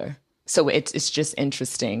particular. So it's just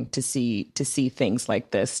interesting to see things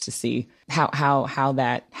like this, to see how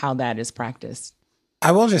that is practiced.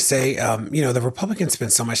 I will just say, the Republicans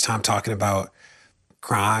spend so much time talking about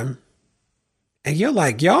crime, and you're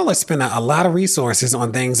like, y'all are spending a lot of resources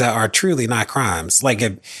on things that are truly not crimes. Like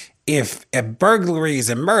if burglaries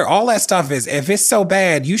and murder, all that stuff is, if it's so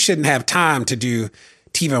bad, you shouldn't have time to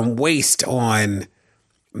even waste on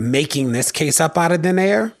making this case up out of thin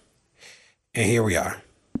air. And here we are.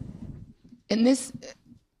 And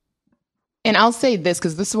I'll say this,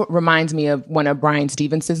 because this reminds me of one of Brian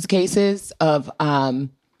Stevenson's cases of, I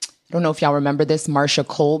don't know if y'all remember this, Marsha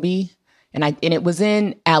Colby. And it was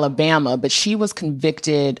in Alabama, but she was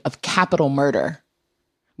convicted of capital murder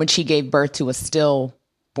when she gave birth to a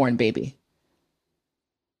stillborn baby.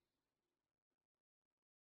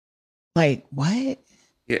 Like, what?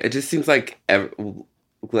 Yeah, it just seems like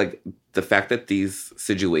the fact that these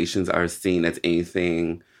situations are seen as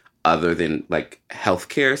anything other than like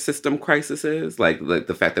healthcare system crises, like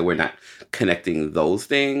the fact that we're not connecting those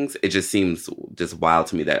things, it just seems just wild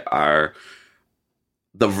to me that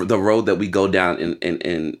the road that we go down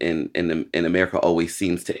in America always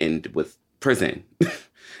seems to end with prison,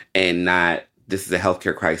 and not, this is a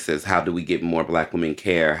healthcare crisis. How do we get more Black women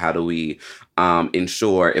care? How do we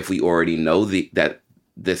ensure, if we already know that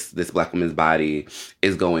this Black woman's body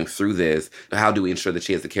is going through this, how do we ensure that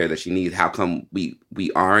she has the care that she needs? How come we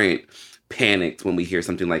aren't panicked when we hear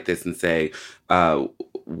something like this and say,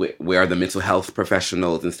 where are the mental health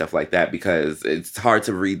professionals and stuff like that? Because it's hard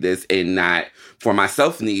to read this and not, for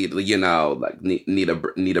myself, need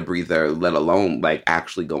a breather, let alone like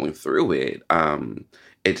actually going through it.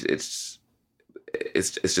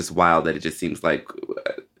 it's just wild that it just seems like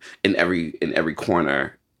in every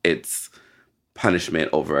corner it's punishment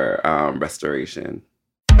over restoration.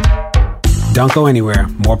 Don't go anywhere.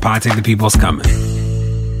 More Pod Save the People's coming.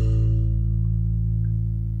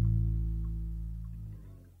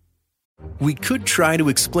 We could try to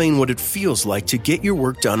explain what it feels like to get your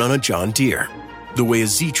work done on a John Deere. The way a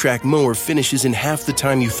Z-Track mower finishes in half the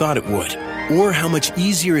time you thought it would. Or how much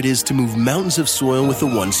easier it is to move mountains of soil with the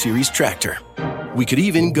 1 Series tractor. We could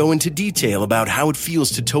even go into detail about how it feels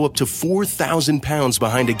to tow up to 4,000 pounds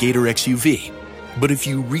behind a Gator XUV. But if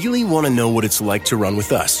you really want to know what it's like to run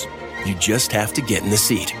with us, you just have to get in the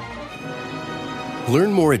seat.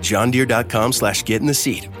 Learn more at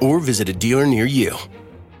johndeere.com/get-in-the-seat or visit a dealer near you.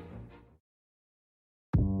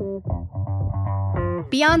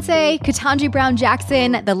 Beyonce, Ketanji Brown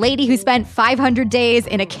Jackson, the lady who spent 500 days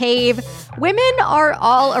in a cave. Women are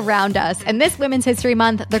all around us. And this Women's History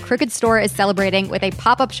Month, the Crooked Store is celebrating with a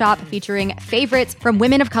pop-up shop featuring favorites from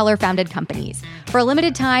women of color-founded companies. For a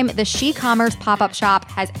limited time, the She Commerce pop-up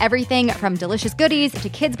shop has everything from delicious goodies to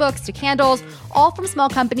kids' books to candles, all from small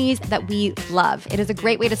companies that we love. It is a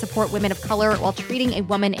great way to support women of color while treating a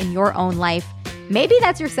woman in your own life. Maybe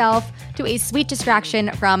that's yourself, to a sweet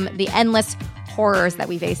distraction from the endless horrors that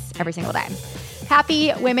we face every single day.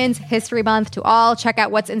 Happy Women's History Month to all. Check out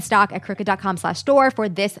what's in stock at crooked.com/store for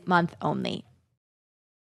this month only.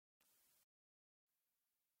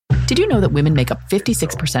 Did you know that women make up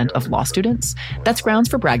 56% of law students? That's grounds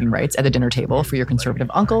for bragging rights at the dinner table for your conservative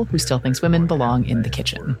uncle who still thinks women belong in the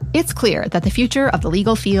kitchen. It's clear that the future of the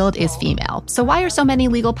legal field is female. So why are so many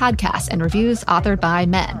legal podcasts and reviews authored by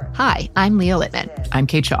men? Hi, I'm Leah Littman. I'm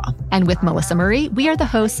Kate Shaw. And with Melissa Murray, we are the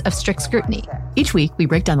hosts of Strict Scrutiny. Each week, we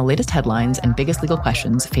break down the latest headlines and biggest legal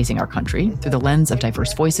questions facing our country through the lens of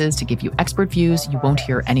diverse voices to give you expert views you won't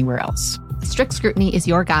hear anywhere else. Strict Scrutiny is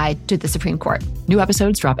your guide to the Supreme Court. New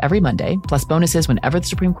episodes drop every Monday, plus bonuses whenever the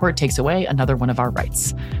Supreme Court takes away another one of our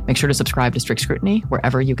rights. Make sure to subscribe to Strict Scrutiny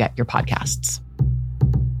wherever you get your podcasts.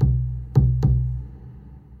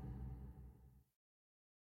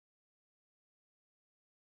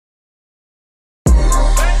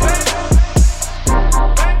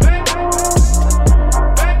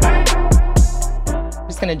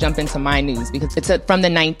 Going to jump into my news because it's from the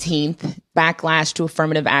 19th. Backlash to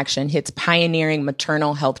affirmative action hits pioneering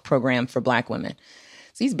maternal health program for Black women.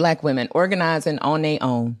 So these Black women organizing on their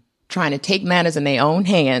own, trying to take matters in their own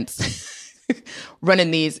hands,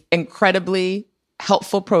 running these incredibly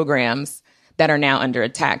helpful programs that are now under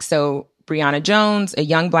attack. So Brianna Jones, a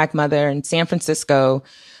young Black mother in San Francisco,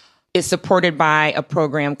 is supported by a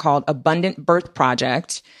program called Abundant Birth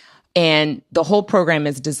Project. And the whole program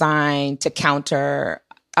is designed to counter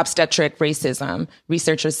obstetric racism.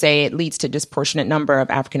 Researchers say it leads to a disproportionate number of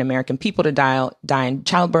African-American people to die in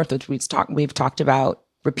childbirth, which we've talked about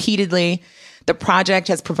repeatedly. The project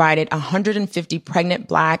has provided 150 pregnant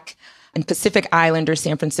Black and Pacific Islander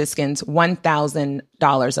San Franciscans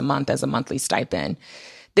 $1,000 a month as a monthly stipend.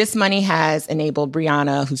 This money has enabled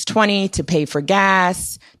Brianna, who's 20, to pay for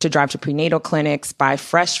gas, to drive to prenatal clinics, buy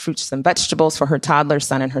fresh fruits and vegetables for her toddler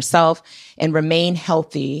son and herself, and remain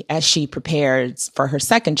healthy as she prepares for her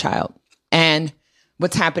second child. And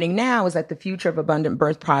what's happening now is that the future of Abundant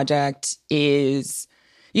Birth Project is,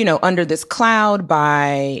 under this cloud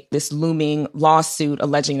by this looming lawsuit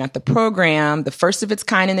alleging that the program, the first of its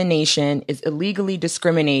kind in the nation, is illegally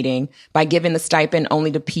discriminating by giving the stipend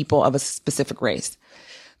only to people of a specific race.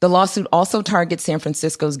 The lawsuit also targets San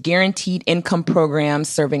Francisco's guaranteed income programs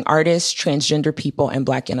serving artists, transgender people, and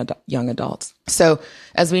Black young adults. So,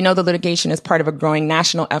 as we know, the litigation is part of a growing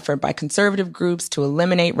national effort by conservative groups to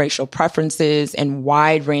eliminate racial preferences in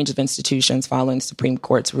wide range of institutions following the Supreme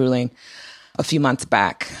Court's ruling a few months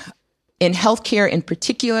back. In healthcare in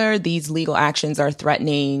particular, these legal actions are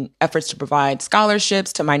threatening efforts to provide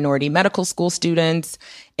scholarships to minority medical school students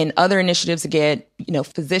and other initiatives to get,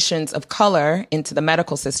 physicians of color into the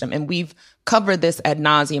medical system. And we've covered this ad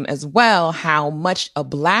nauseum as well, how much a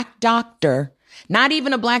Black doctor, not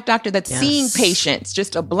even a Black doctor that's seeing patients,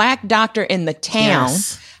 just a Black doctor in the town,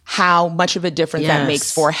 how much of a difference that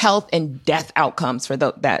makes for health and death outcomes for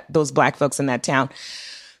those Black folks in that town.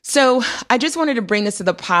 So I just wanted to bring this to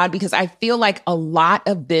the pod because I feel like a lot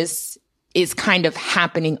of this is kind of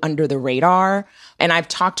happening under the radar. And I've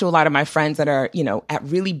talked to a lot of my friends that are, at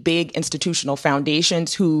really big institutional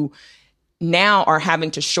foundations who now are having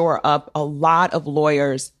to shore up a lot of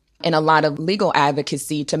lawyers and a lot of legal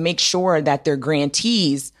advocacy to make sure that their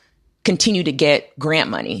grantees continue to get grant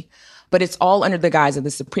money. But it's all under the guise of the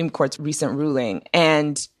Supreme Court's recent ruling.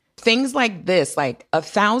 And things like this, like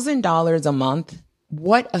 $1,000 a month,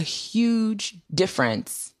 what a huge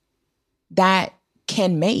difference that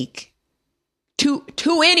can make to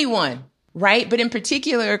anyone, right? But in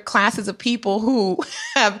particular, classes of people who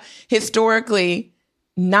have historically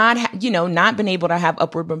not been able to have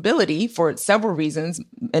upward mobility for several reasons.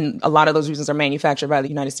 And a lot of those reasons are manufactured by the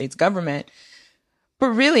United States government. But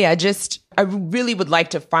really, I really would like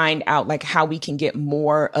to find out like how we can get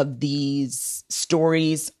more of these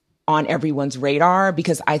stories on everyone's radar,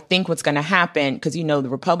 because I think what's going to happen, because, the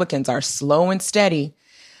Republicans are slow and steady,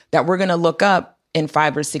 that we're going to look up in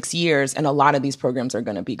 5 or 6 years and a lot of these programs are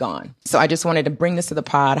going to be gone. So I just wanted to bring this to the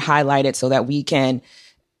pod, highlight it so that we can,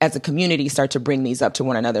 as a community, start to bring these up to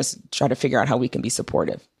one another, try to figure out how we can be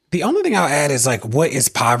supportive. The only thing I'll add is like, what is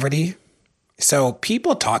poverty? So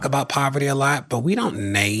people talk about poverty a lot, but we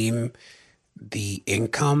don't name the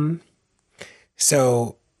income.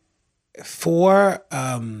 So for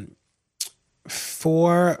the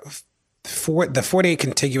 48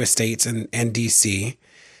 contiguous states and DC,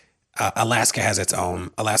 Alaska has its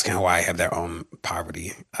own. Alaska and Hawaii have their own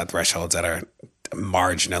poverty thresholds that are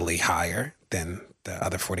marginally higher than the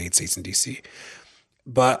other 48 states in DC.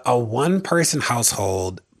 But a one-person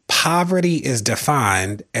household, poverty is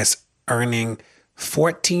defined as earning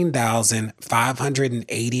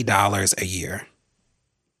 $14,580 a year.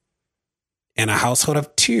 In a household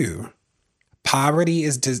of two, poverty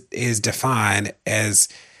is defined as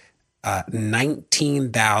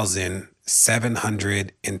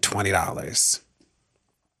 $19,720.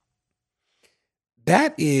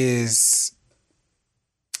 That is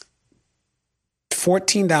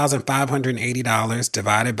 $14,580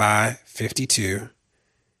 divided by 52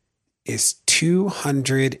 is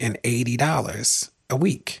 $280 a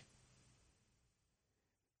week.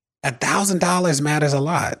 $1,000 matters a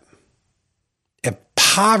lot. If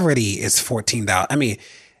poverty is $14,000,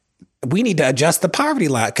 we need to adjust the poverty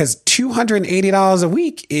line, because $280 a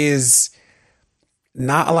week is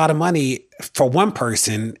not a lot of money for one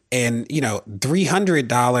person, and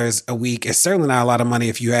 $300 a week is certainly not a lot of money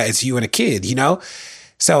if it's you and a kid.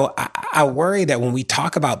 So I worry that when we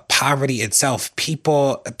talk about poverty itself,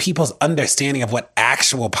 people's understanding of what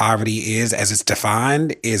actual poverty is as it's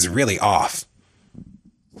defined is really off.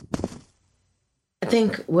 I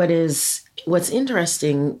think what's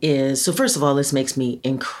interesting is, so first of all, this makes me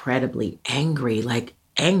incredibly angry.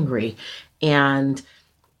 And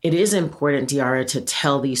it is important, Diarra, to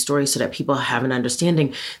tell these stories so that people have an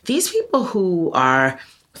understanding. These people who are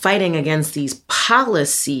fighting against these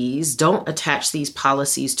policies don't attach these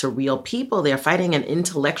policies to real people. They're fighting an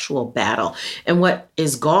intellectual battle. And what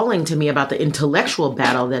is galling to me about the intellectual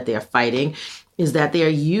battle that they're fighting is that they're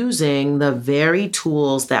using the very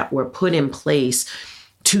tools that were put in place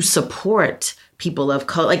to support people of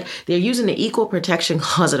color. Like, they're using the Equal Protection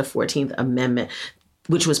Clause of the 14th Amendment,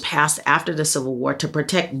 which was passed after the Civil War, to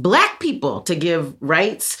protect Black people, to give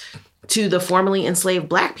rights to the formerly enslaved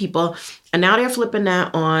Black people. And now they're flipping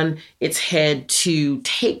that on its head to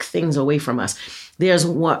take things away from us. There's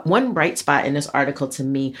one bright spot in this article to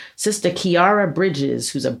me. Sister Kiara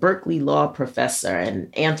Bridges, who's a Berkeley law professor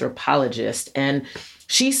and anthropologist, and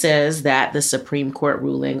she says that the Supreme Court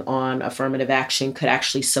ruling on affirmative action could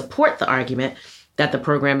actually support the argument that the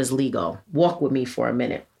program is legal. Walk with me for a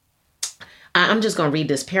minute. I'm just going to read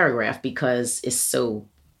this paragraph because it's so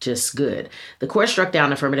just good. The court struck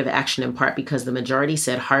down affirmative action in part because the majority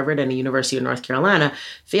said Harvard and the University of North Carolina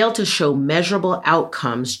failed to show measurable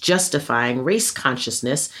outcomes justifying race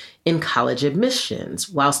consciousness in college admissions.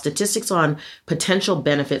 While statistics on potential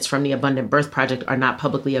benefits from the Abundant Birth Project are not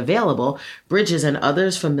publicly available, Bridges and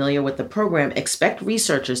others familiar with the program expect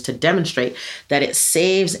researchers to demonstrate that it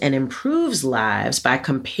saves and improves lives by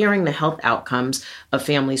comparing the health outcomes of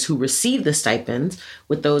families who received the stipends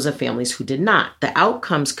with those of families who did not. The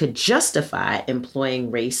outcomes could justify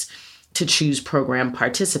employing race to choose program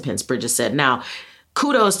participants, Bridges said. Now,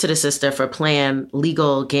 kudos to the sister for playing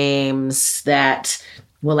legal games that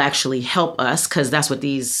will actually help us, because that's what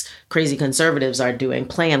these crazy conservatives are doing,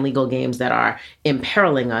 playing legal games that are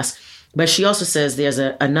imperiling us. But she also says there's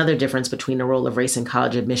another difference between the role of race in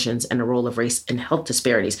college admissions and the role of race in health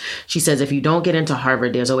disparities. She says if you don't get into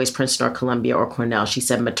Harvard, there's always Princeton or Columbia or Cornell. She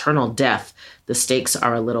said maternal death, the stakes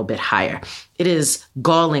are a little bit higher. It is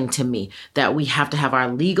galling to me that we have to have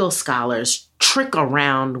our legal scholars trick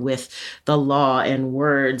around with the law and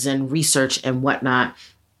words and research and whatnot,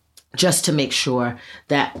 just to make sure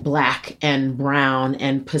that Black and Brown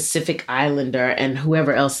and Pacific Islander and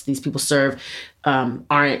whoever else these people serve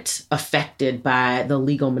aren't affected by the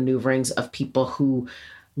legal maneuverings of people who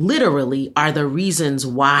literally are the reasons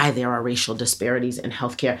why there are racial disparities in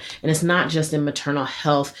healthcare. And it's not just in maternal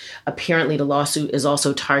health. Apparently, the lawsuit is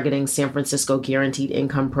also targeting San Francisco Guaranteed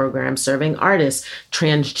Income Program, serving artists,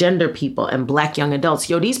 transgender people, and Black young adults.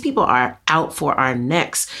 These people are out for our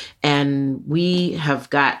necks, and we have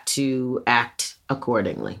got to act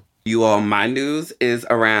accordingly. You all, my news is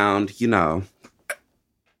around,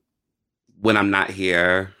 when I'm not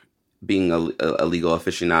here being a legal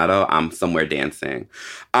aficionado, I'm somewhere dancing.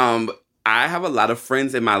 I have a lot of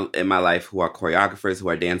friends in my life who are choreographers, who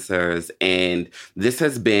are dancers, and this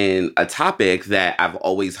has been a topic that I've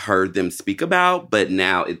always heard them speak about, but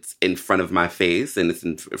now it's in front of my face and it's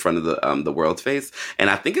in front of the world's face, and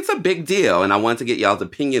I think it's a big deal, and I want to get y'all's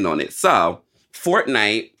opinion on it. So,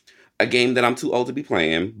 Fortnite, a game that I'm too old to be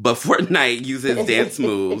playing, but Fortnite uses dance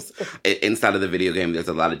moves. Inside of the video game, there's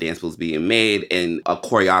a lot of dance moves being made, and a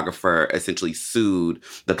choreographer essentially sued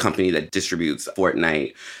the company that distributes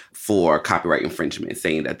Fortnite for copyright infringement,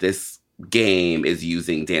 saying that this game is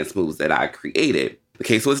using dance moves that I created. The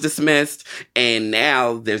case was dismissed, and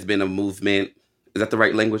now there's been a movement. Is that the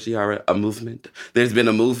right language, Yara? A movement? There's been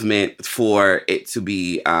a movement for it to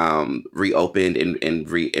be reopened and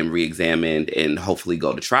re-examined and hopefully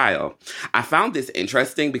go to trial. I found this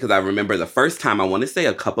interesting because I remember the first time, I want to say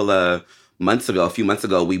a few months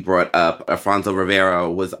ago, we brought up Alfonso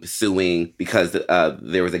Rivera was suing because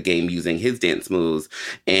there was a game using his dance moves.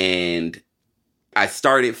 And I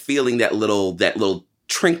started feeling that little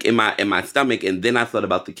trink in my stomach, and then I thought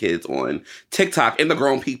about the kids on TikTok and the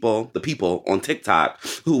grown people, the people on TikTok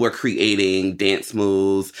who were creating dance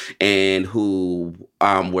moves and who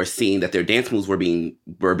were seeing that their dance moves were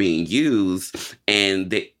being used,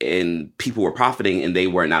 and people were profiting, and they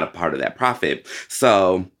were not a part of that profit.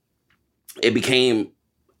 So it became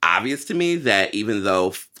obvious to me that even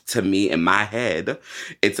though, to me, in my head,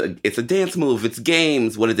 it's a dance move, it's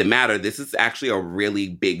games, what does it matter? This is actually a really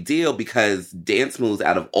big deal because dance moves,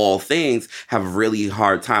 out of all things, have a really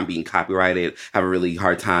hard time being copyrighted, have a really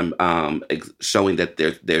hard time showing that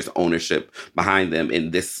there's ownership behind them.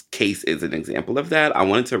 And this case is an example of that. I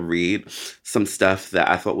wanted to read some stuff that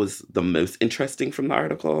I thought was the most interesting from the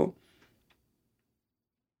article.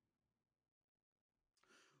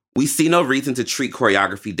 We see no reason to treat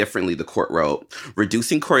choreography differently, the court wrote.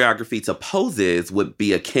 Reducing choreography to poses would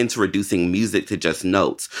be akin to reducing music to just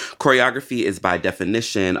notes. Choreography is by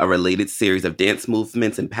definition a related series of dance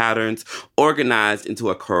movements and patterns organized into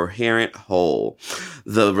a coherent whole.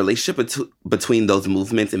 The relationship between those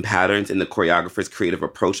movements and patterns and the choreographer's creative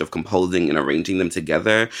approach of composing and arranging them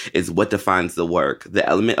together is what defines the work. The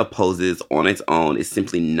element of poses on its own is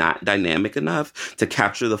simply not dynamic enough to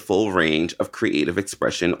capture the full range of creative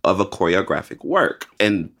expression of a choreographic work.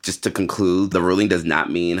 And just to conclude, the ruling does not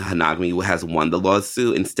mean Hanagmi has won the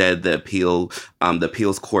lawsuit. Instead, the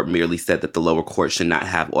appeals court merely said that the lower court should not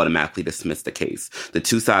have automatically dismissed the case. The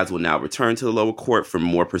two sides will now return to the lower court for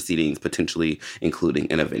more proceedings, potentially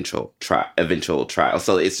including an eventual trial.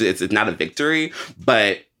 So it's not a victory,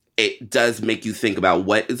 but it does make you think about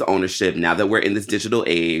what is ownership now that we're in this digital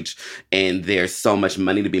age and there's so much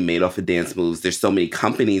money to be made off of dance moves. There's so many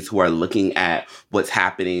companies who are looking at what's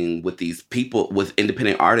happening with these people, with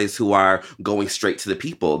independent artists who are going straight to the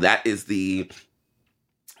people. That's the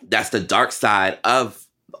dark side of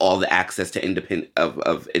all the access to independent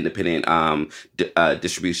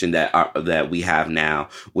distribution that we have now.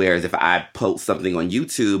 Whereas if I post something on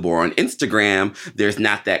YouTube or on Instagram, there's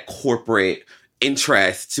not that corporate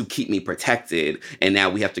interest to keep me protected. And now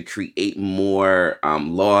we have to create more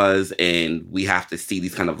laws, and we have to see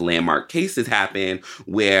these kind of landmark cases happen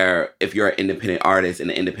where if you're an independent artist and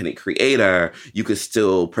an independent creator, you could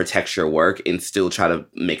still protect your work and still try to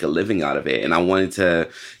make a living out of it. And I wanted to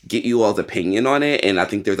get you all's opinion on it. And I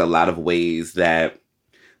think there's a lot of ways that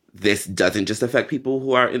this doesn't just affect people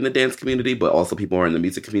who are in the dance community, but also people who are in the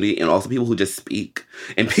music community, and also people who just speak,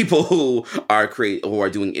 and people who are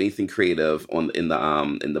doing anything creative in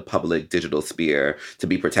the public digital sphere to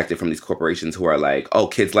be protected from these corporations who are like, oh,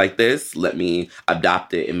 kids like this, let me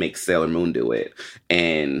adopt it and make Sailor Moon do it.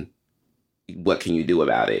 And what can you do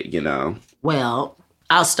about it, you know? Well,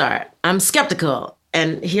 I'll start. I'm skeptical.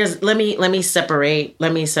 And let me separate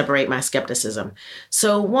my skepticism.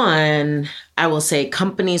 So one, I will say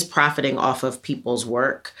companies profiting off of people's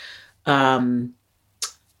work,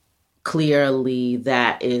 clearly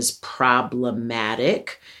that is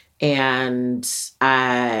problematic. And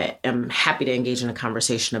I am happy to engage in a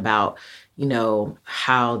conversation about,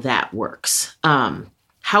 how that works.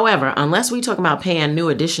 However, unless we talk about paying New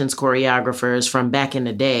Editions choreographers from back in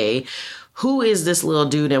the day who is this little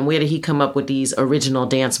dude and where did he come up with these original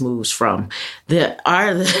dance moves from?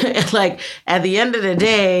 Like, at the end of the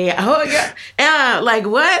day, like,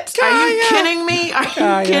 what? Are you kidding me? Are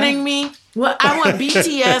you kidding me? Well, I want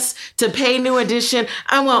BTS to pay New Edition.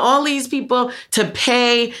 I want all these people to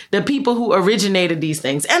pay the people who originated these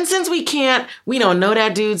things. And since we don't know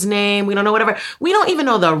that dude's name, we don't know whatever, we don't even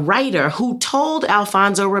know the writer who told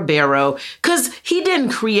Alfonso Ribeiro, because he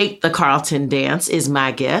didn't create the Carlton dance, is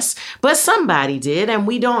my guess, but somebody did, and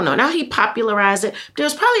we don't know. Now, he popularized it. There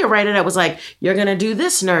was probably a writer that was like, you're going to do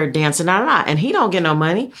this nerd dance and he don't get no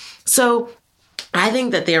money. So I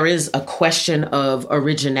think that there is a question of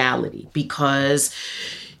originality because,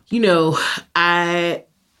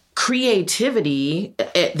 creativity,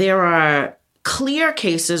 there are clear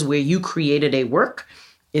cases where you created a work.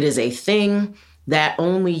 It is a thing that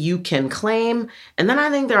only you can claim. And then I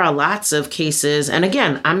think there are lots of cases. And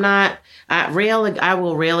again, I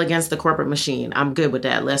will rail against the corporate machine. I'm good with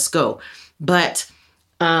that. Let's go. But,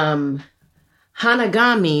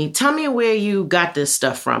 Hanagami, tell me where you got this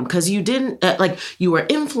stuff from, because you didn't you were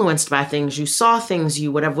influenced by things, you saw things,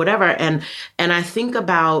 you whatever. And I think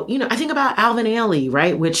about Alvin Ailey,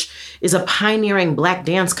 right, which is a pioneering Black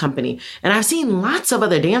dance company. And I've seen lots of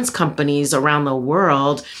other dance companies around the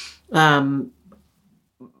world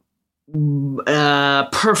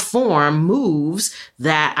perform moves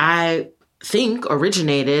that I think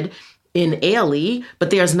originated in Ailey, but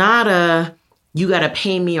there's not a you got to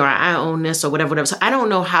pay me or I own this or whatever. So I don't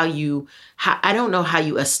know how you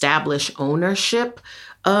establish ownership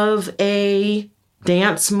of a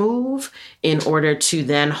dance move in order to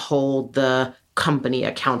then hold the company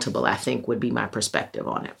accountable, I think would be my perspective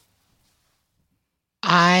on it.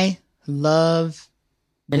 I love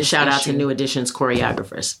and shout out to New Edition's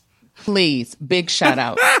choreographers. Please, big shout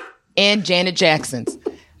out. And Janet Jackson's.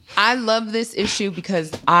 I love this issue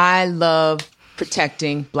because I love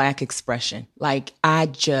protecting Black expression. Like,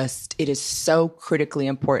 it is so critically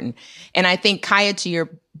important. And I think, Kaya, to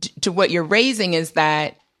what you're raising is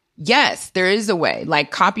that, yes, there is a way, like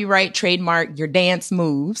copyright, trademark your dance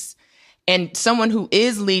moves. And someone who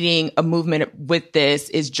is leading a movement with this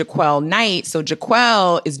is Jaquel Knight. So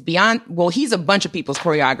Jaquel is he's a bunch of people's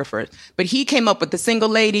choreographers, but he came up with the single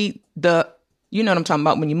lady, you know what I'm talking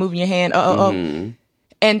about when you're moving your hand.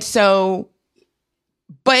 And so,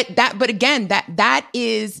 But again, that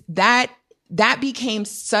became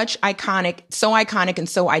so iconic and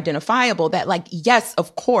so identifiable that, like, yes,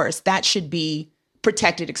 of course, that should be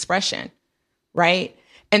protected expression, right?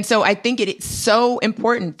 And so I think it's so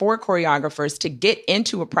important for choreographers to get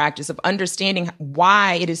into a practice of understanding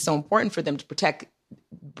why it is so important for them to protect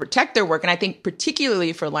their work. And I think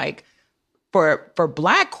particularly for Black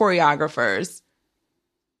choreographers,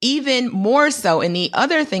 even more so. And the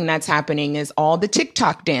other thing that's happening is all the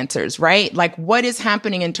TikTok dancers, right? Like, what is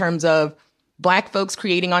happening in terms of Black folks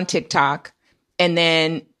creating on TikTok and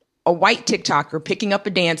then a white TikToker picking up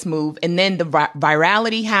a dance move, and then the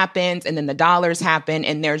virality happens and then the dollars happen,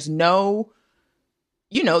 and there's no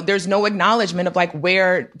acknowledgement of, like,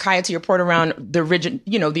 where, Kaya, to your point around the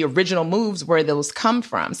original moves, where those come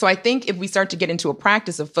from. So I think if we start to get into a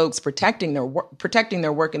practice of folks protecting their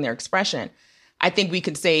work and their expression, I think we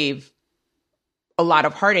could save a lot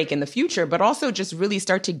of heartache in the future, but also just really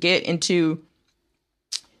start to get into,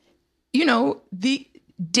 the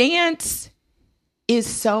dance is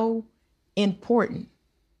so important.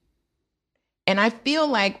 And I feel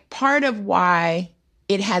like part of why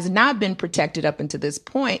it has not been protected up until this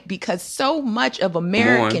point, because so much of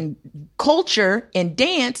American culture and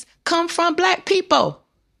dance come from Black people.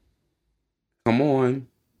 Come on.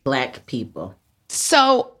 Black people.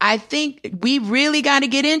 So I think we really got to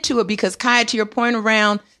get into it because, Kaya, to your point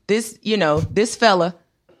around this, this fella,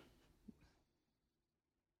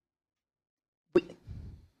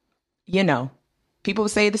 people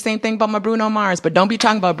say the same thing about my Bruno Mars, but don't be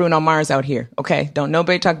talking about Bruno Mars out here, okay? Don't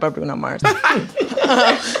nobody talk about Bruno Mars.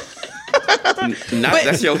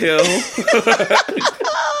 That's your hill.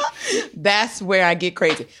 That's where I get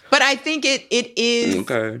crazy. But I think it is,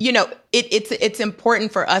 okay. It's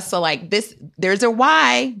important for us to, like, this, there's a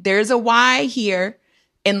why here,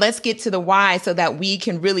 and let's get to the why so that we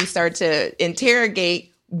can really start to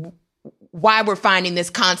interrogate why we're finding this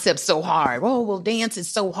concept so hard. Oh, well, dance is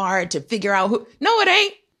so hard to figure out who. No, it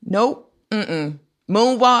ain't. Nope.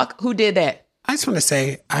 Moonwalk. Who did that? I just want to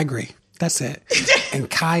say, I agree. That's it. And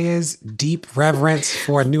Kaya's deep reverence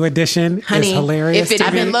for New Edition is hilarious. If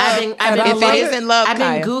it is in love, I've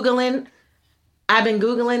been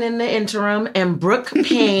Googling in the interim, and Brooke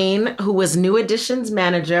Payne, who was New Edition's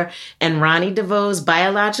manager and Ronnie DeVoe's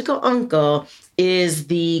biological uncle, is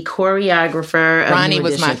the choreographer. Ronnie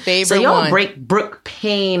was my favorite So y'all one. break Brooke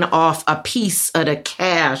Payne off a piece of the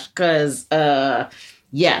cash because,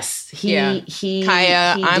 yes, he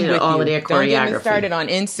Kaya, he I'm did with all you. of their Don't get me choreography. started on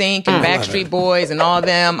NSYNC and Backstreet Boys and all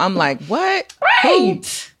them. I'm like, what?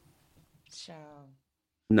 Right.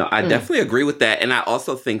 No, I definitely agree with that. And I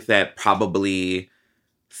also think that probably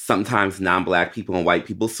sometimes non-Black people and white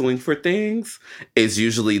people suing for things is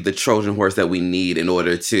usually the Trojan horse that we need in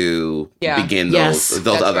order to begin those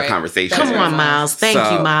other conversations. Come on, Miles. Thank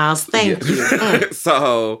you, Miles. Thank you.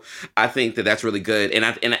 So I think that that's really good. And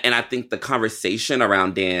I think the conversation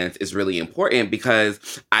around dance is really important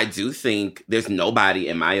because I do think there's nobody,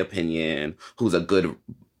 in my opinion, who's a good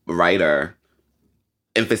writer,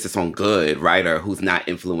 emphasis on good writer, who's not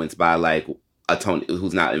influenced by like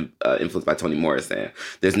influenced by Toni Morrison.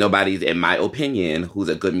 There's nobody, in my opinion, who's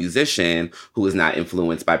a good musician who is not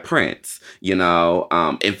influenced by Prince. You know,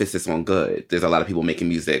 emphasis on good. There's a lot of people making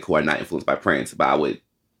music who are not influenced by Prince, but I would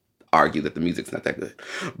argue that the music's not that good.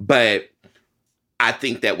 But I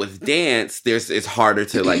think that with dance, it's harder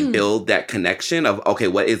to like build that connection of, okay,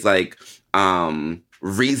 what is like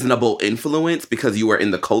reasonable influence because you are in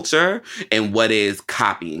the culture, and what is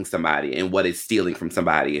copying somebody and what is stealing from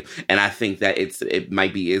somebody. And I think that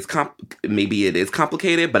maybe it is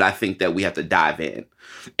complicated, but I think that we have to dive in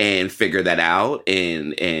and figure that out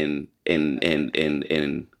and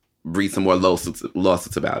read some more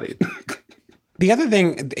lawsuits about it. The other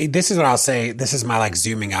thing, this is what I'll say, this is my like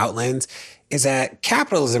zooming out lens, is that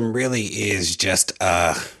capitalism really is just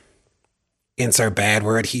insert bad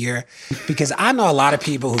word here, because I know a lot of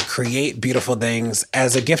people who create beautiful things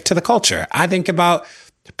as a gift to the culture. I think about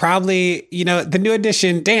probably, the New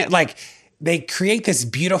Edition dance, like they create this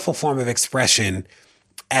beautiful form of expression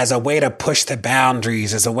as a way to push the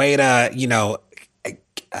boundaries, as a way to,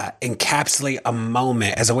 encapsulate a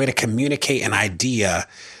moment, as a way to communicate an idea,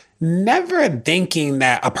 never thinking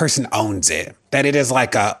that a person owns it, that it is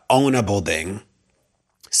like a ownable thing,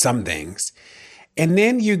 some things. And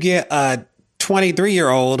then you get a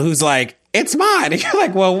 23-year-old who's like, it's mine. And you're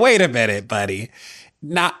like, well, wait a minute, buddy.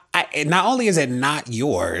 Not only is it not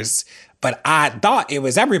yours, but I thought it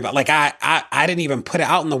was everybody. Like I didn't even put it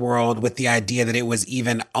out in the world with the idea that it was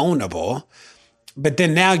even ownable. But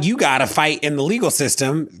then now you got to fight in the legal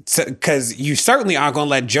system because you certainly aren't going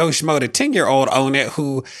to let Joe Schmo, the 10-year-old, own it,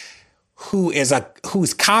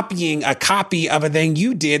 who's copying a copy of a thing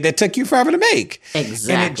you did that took you forever to make.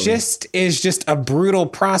 Exactly. And it just is just a brutal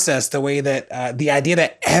process, the way that the idea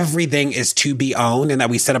that everything is to be owned and that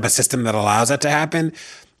we set up a system that allows that to happen,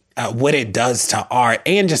 what it does to art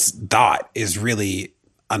and just thought is really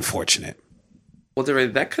unfortunate. Well,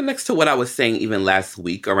 that connects to what I was saying even last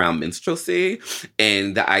week around minstrelsy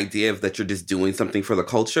and the idea of that you're just doing something for the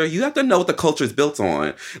culture. You have to know what the culture is built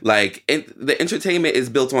on. Like the entertainment is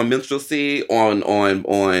built on minstrelsy,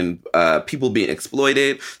 on people being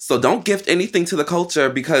exploited. So don't gift anything to the culture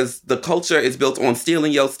because the culture is built on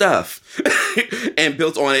stealing your stuff and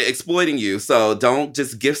built on it exploiting you. So don't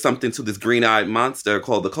just gift something to this green-eyed monster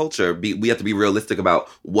called the culture. We have to be realistic about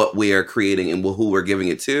what we're creating and who we're giving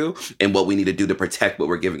it to and what we need to do to protect what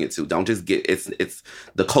we're giving it to. Don't just it's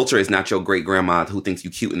the culture is not your great grandma who thinks you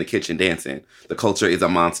cute in the kitchen dancing. The culture is a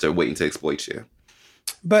monster waiting to exploit you.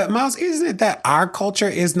 But Miles, isn't it that our culture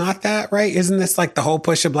is not that, right? Isn't this like the whole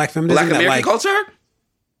push of Black feminism? Black American culture?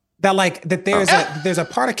 That there's a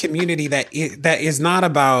part of community that is not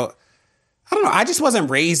about, I don't know. I just wasn't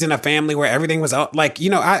raised in a family where everything was like,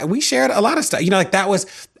 we shared a lot of stuff,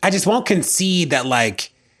 I just won't concede that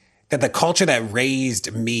that the culture that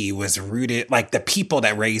raised me was rooted, like the people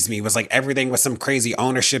that raised me was like everything was some crazy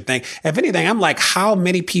ownership thing. If anything, I'm like, how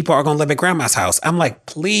many people are going to live at grandma's house? I'm like,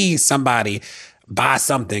 please, somebody buy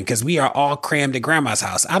something because we are all crammed at grandma's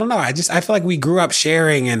house. I don't know. I feel like we grew up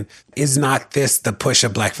sharing, and is not this the push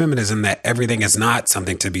of Black feminism that everything is not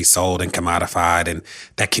something to be sold and commodified, and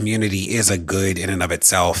that community is a good in and of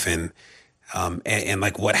itself, and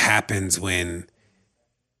like what happens when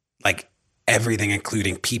like everything,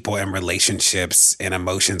 including people and relationships and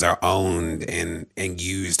emotions, are owned and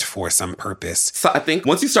used for some purpose. So I think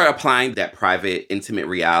once you start applying that private, intimate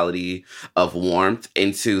reality of warmth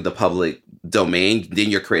into the public domain, then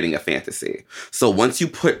you're creating a fantasy. So once you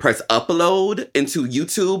press upload into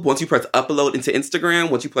YouTube, once you press upload into Instagram,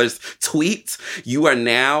 once you press tweet, you are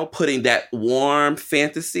now putting that warm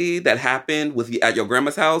fantasy that happened at your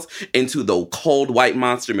grandma's house into the cold white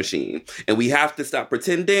monster machine. And we have to stop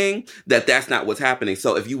pretending that that's not what's happening.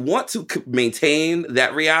 So if you want to maintain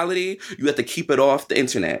that reality, you have to keep it off the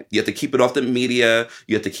internet. You have to keep it off the media.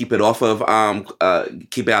 You have to keep it off of,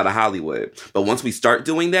 keep it out of Hollywood. But once we start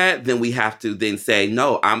doing that, then we have to then say,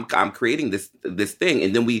 no, I'm creating this thing.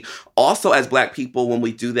 And then we also, as Black people, when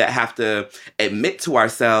we do that, have to admit to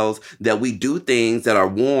ourselves that we do things that are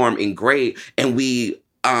warm and great, and we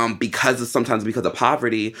because of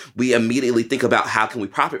poverty, we immediately think about how can we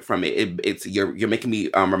profit from it. You're making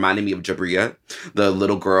me reminding me of Jabria, the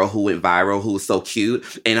little girl who went viral, who was so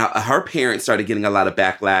cute, and her parents started getting a lot of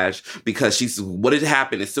backlash because what did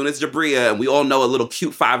happen as soon as Jabria, and we all know a little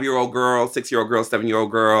cute 5-year-old girl, 6-year-old girl,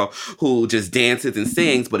 7-year-old girl who just dances and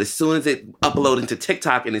sings, but as soon as it uploaded to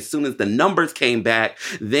TikTok and as soon as the numbers came back,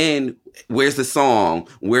 then where's the song?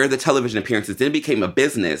 Where are the television appearances? Then it became a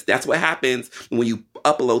business. That's what happens when you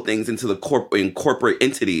upload things into the corporate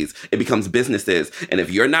entities. It becomes businesses. And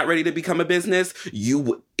if you're not ready to become a business, you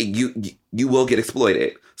will get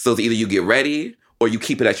exploited. So it's either you get ready or you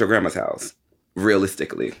keep it at your grandma's house.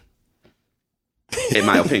 Realistically. In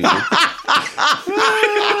my opinion. I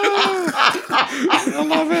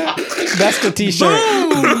love it. That's the t-shirt.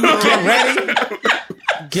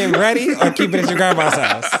 Get ready or keep it at your grandma's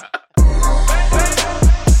house.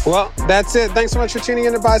 Well, that's it. Thanks so much for tuning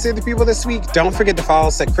in to Pod Save the People this week. Don't forget to follow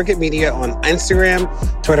us at Cricket Media on Instagram,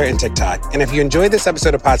 Twitter, and TikTok. And if you enjoyed this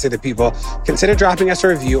episode of Pod Save the People, consider dropping us a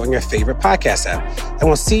review on your favorite podcast app. And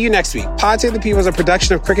we'll see you next week. Pod Save the People is a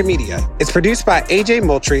production of Cricket Media. It's produced by AJ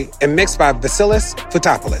Moultrie and mixed by Vasilis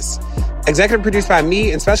Foutopoulos. Executive produced by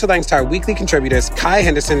me, and special thanks to our weekly contributors, Kai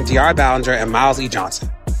Henderson, DR Ballinger, and Miles E. Johnson.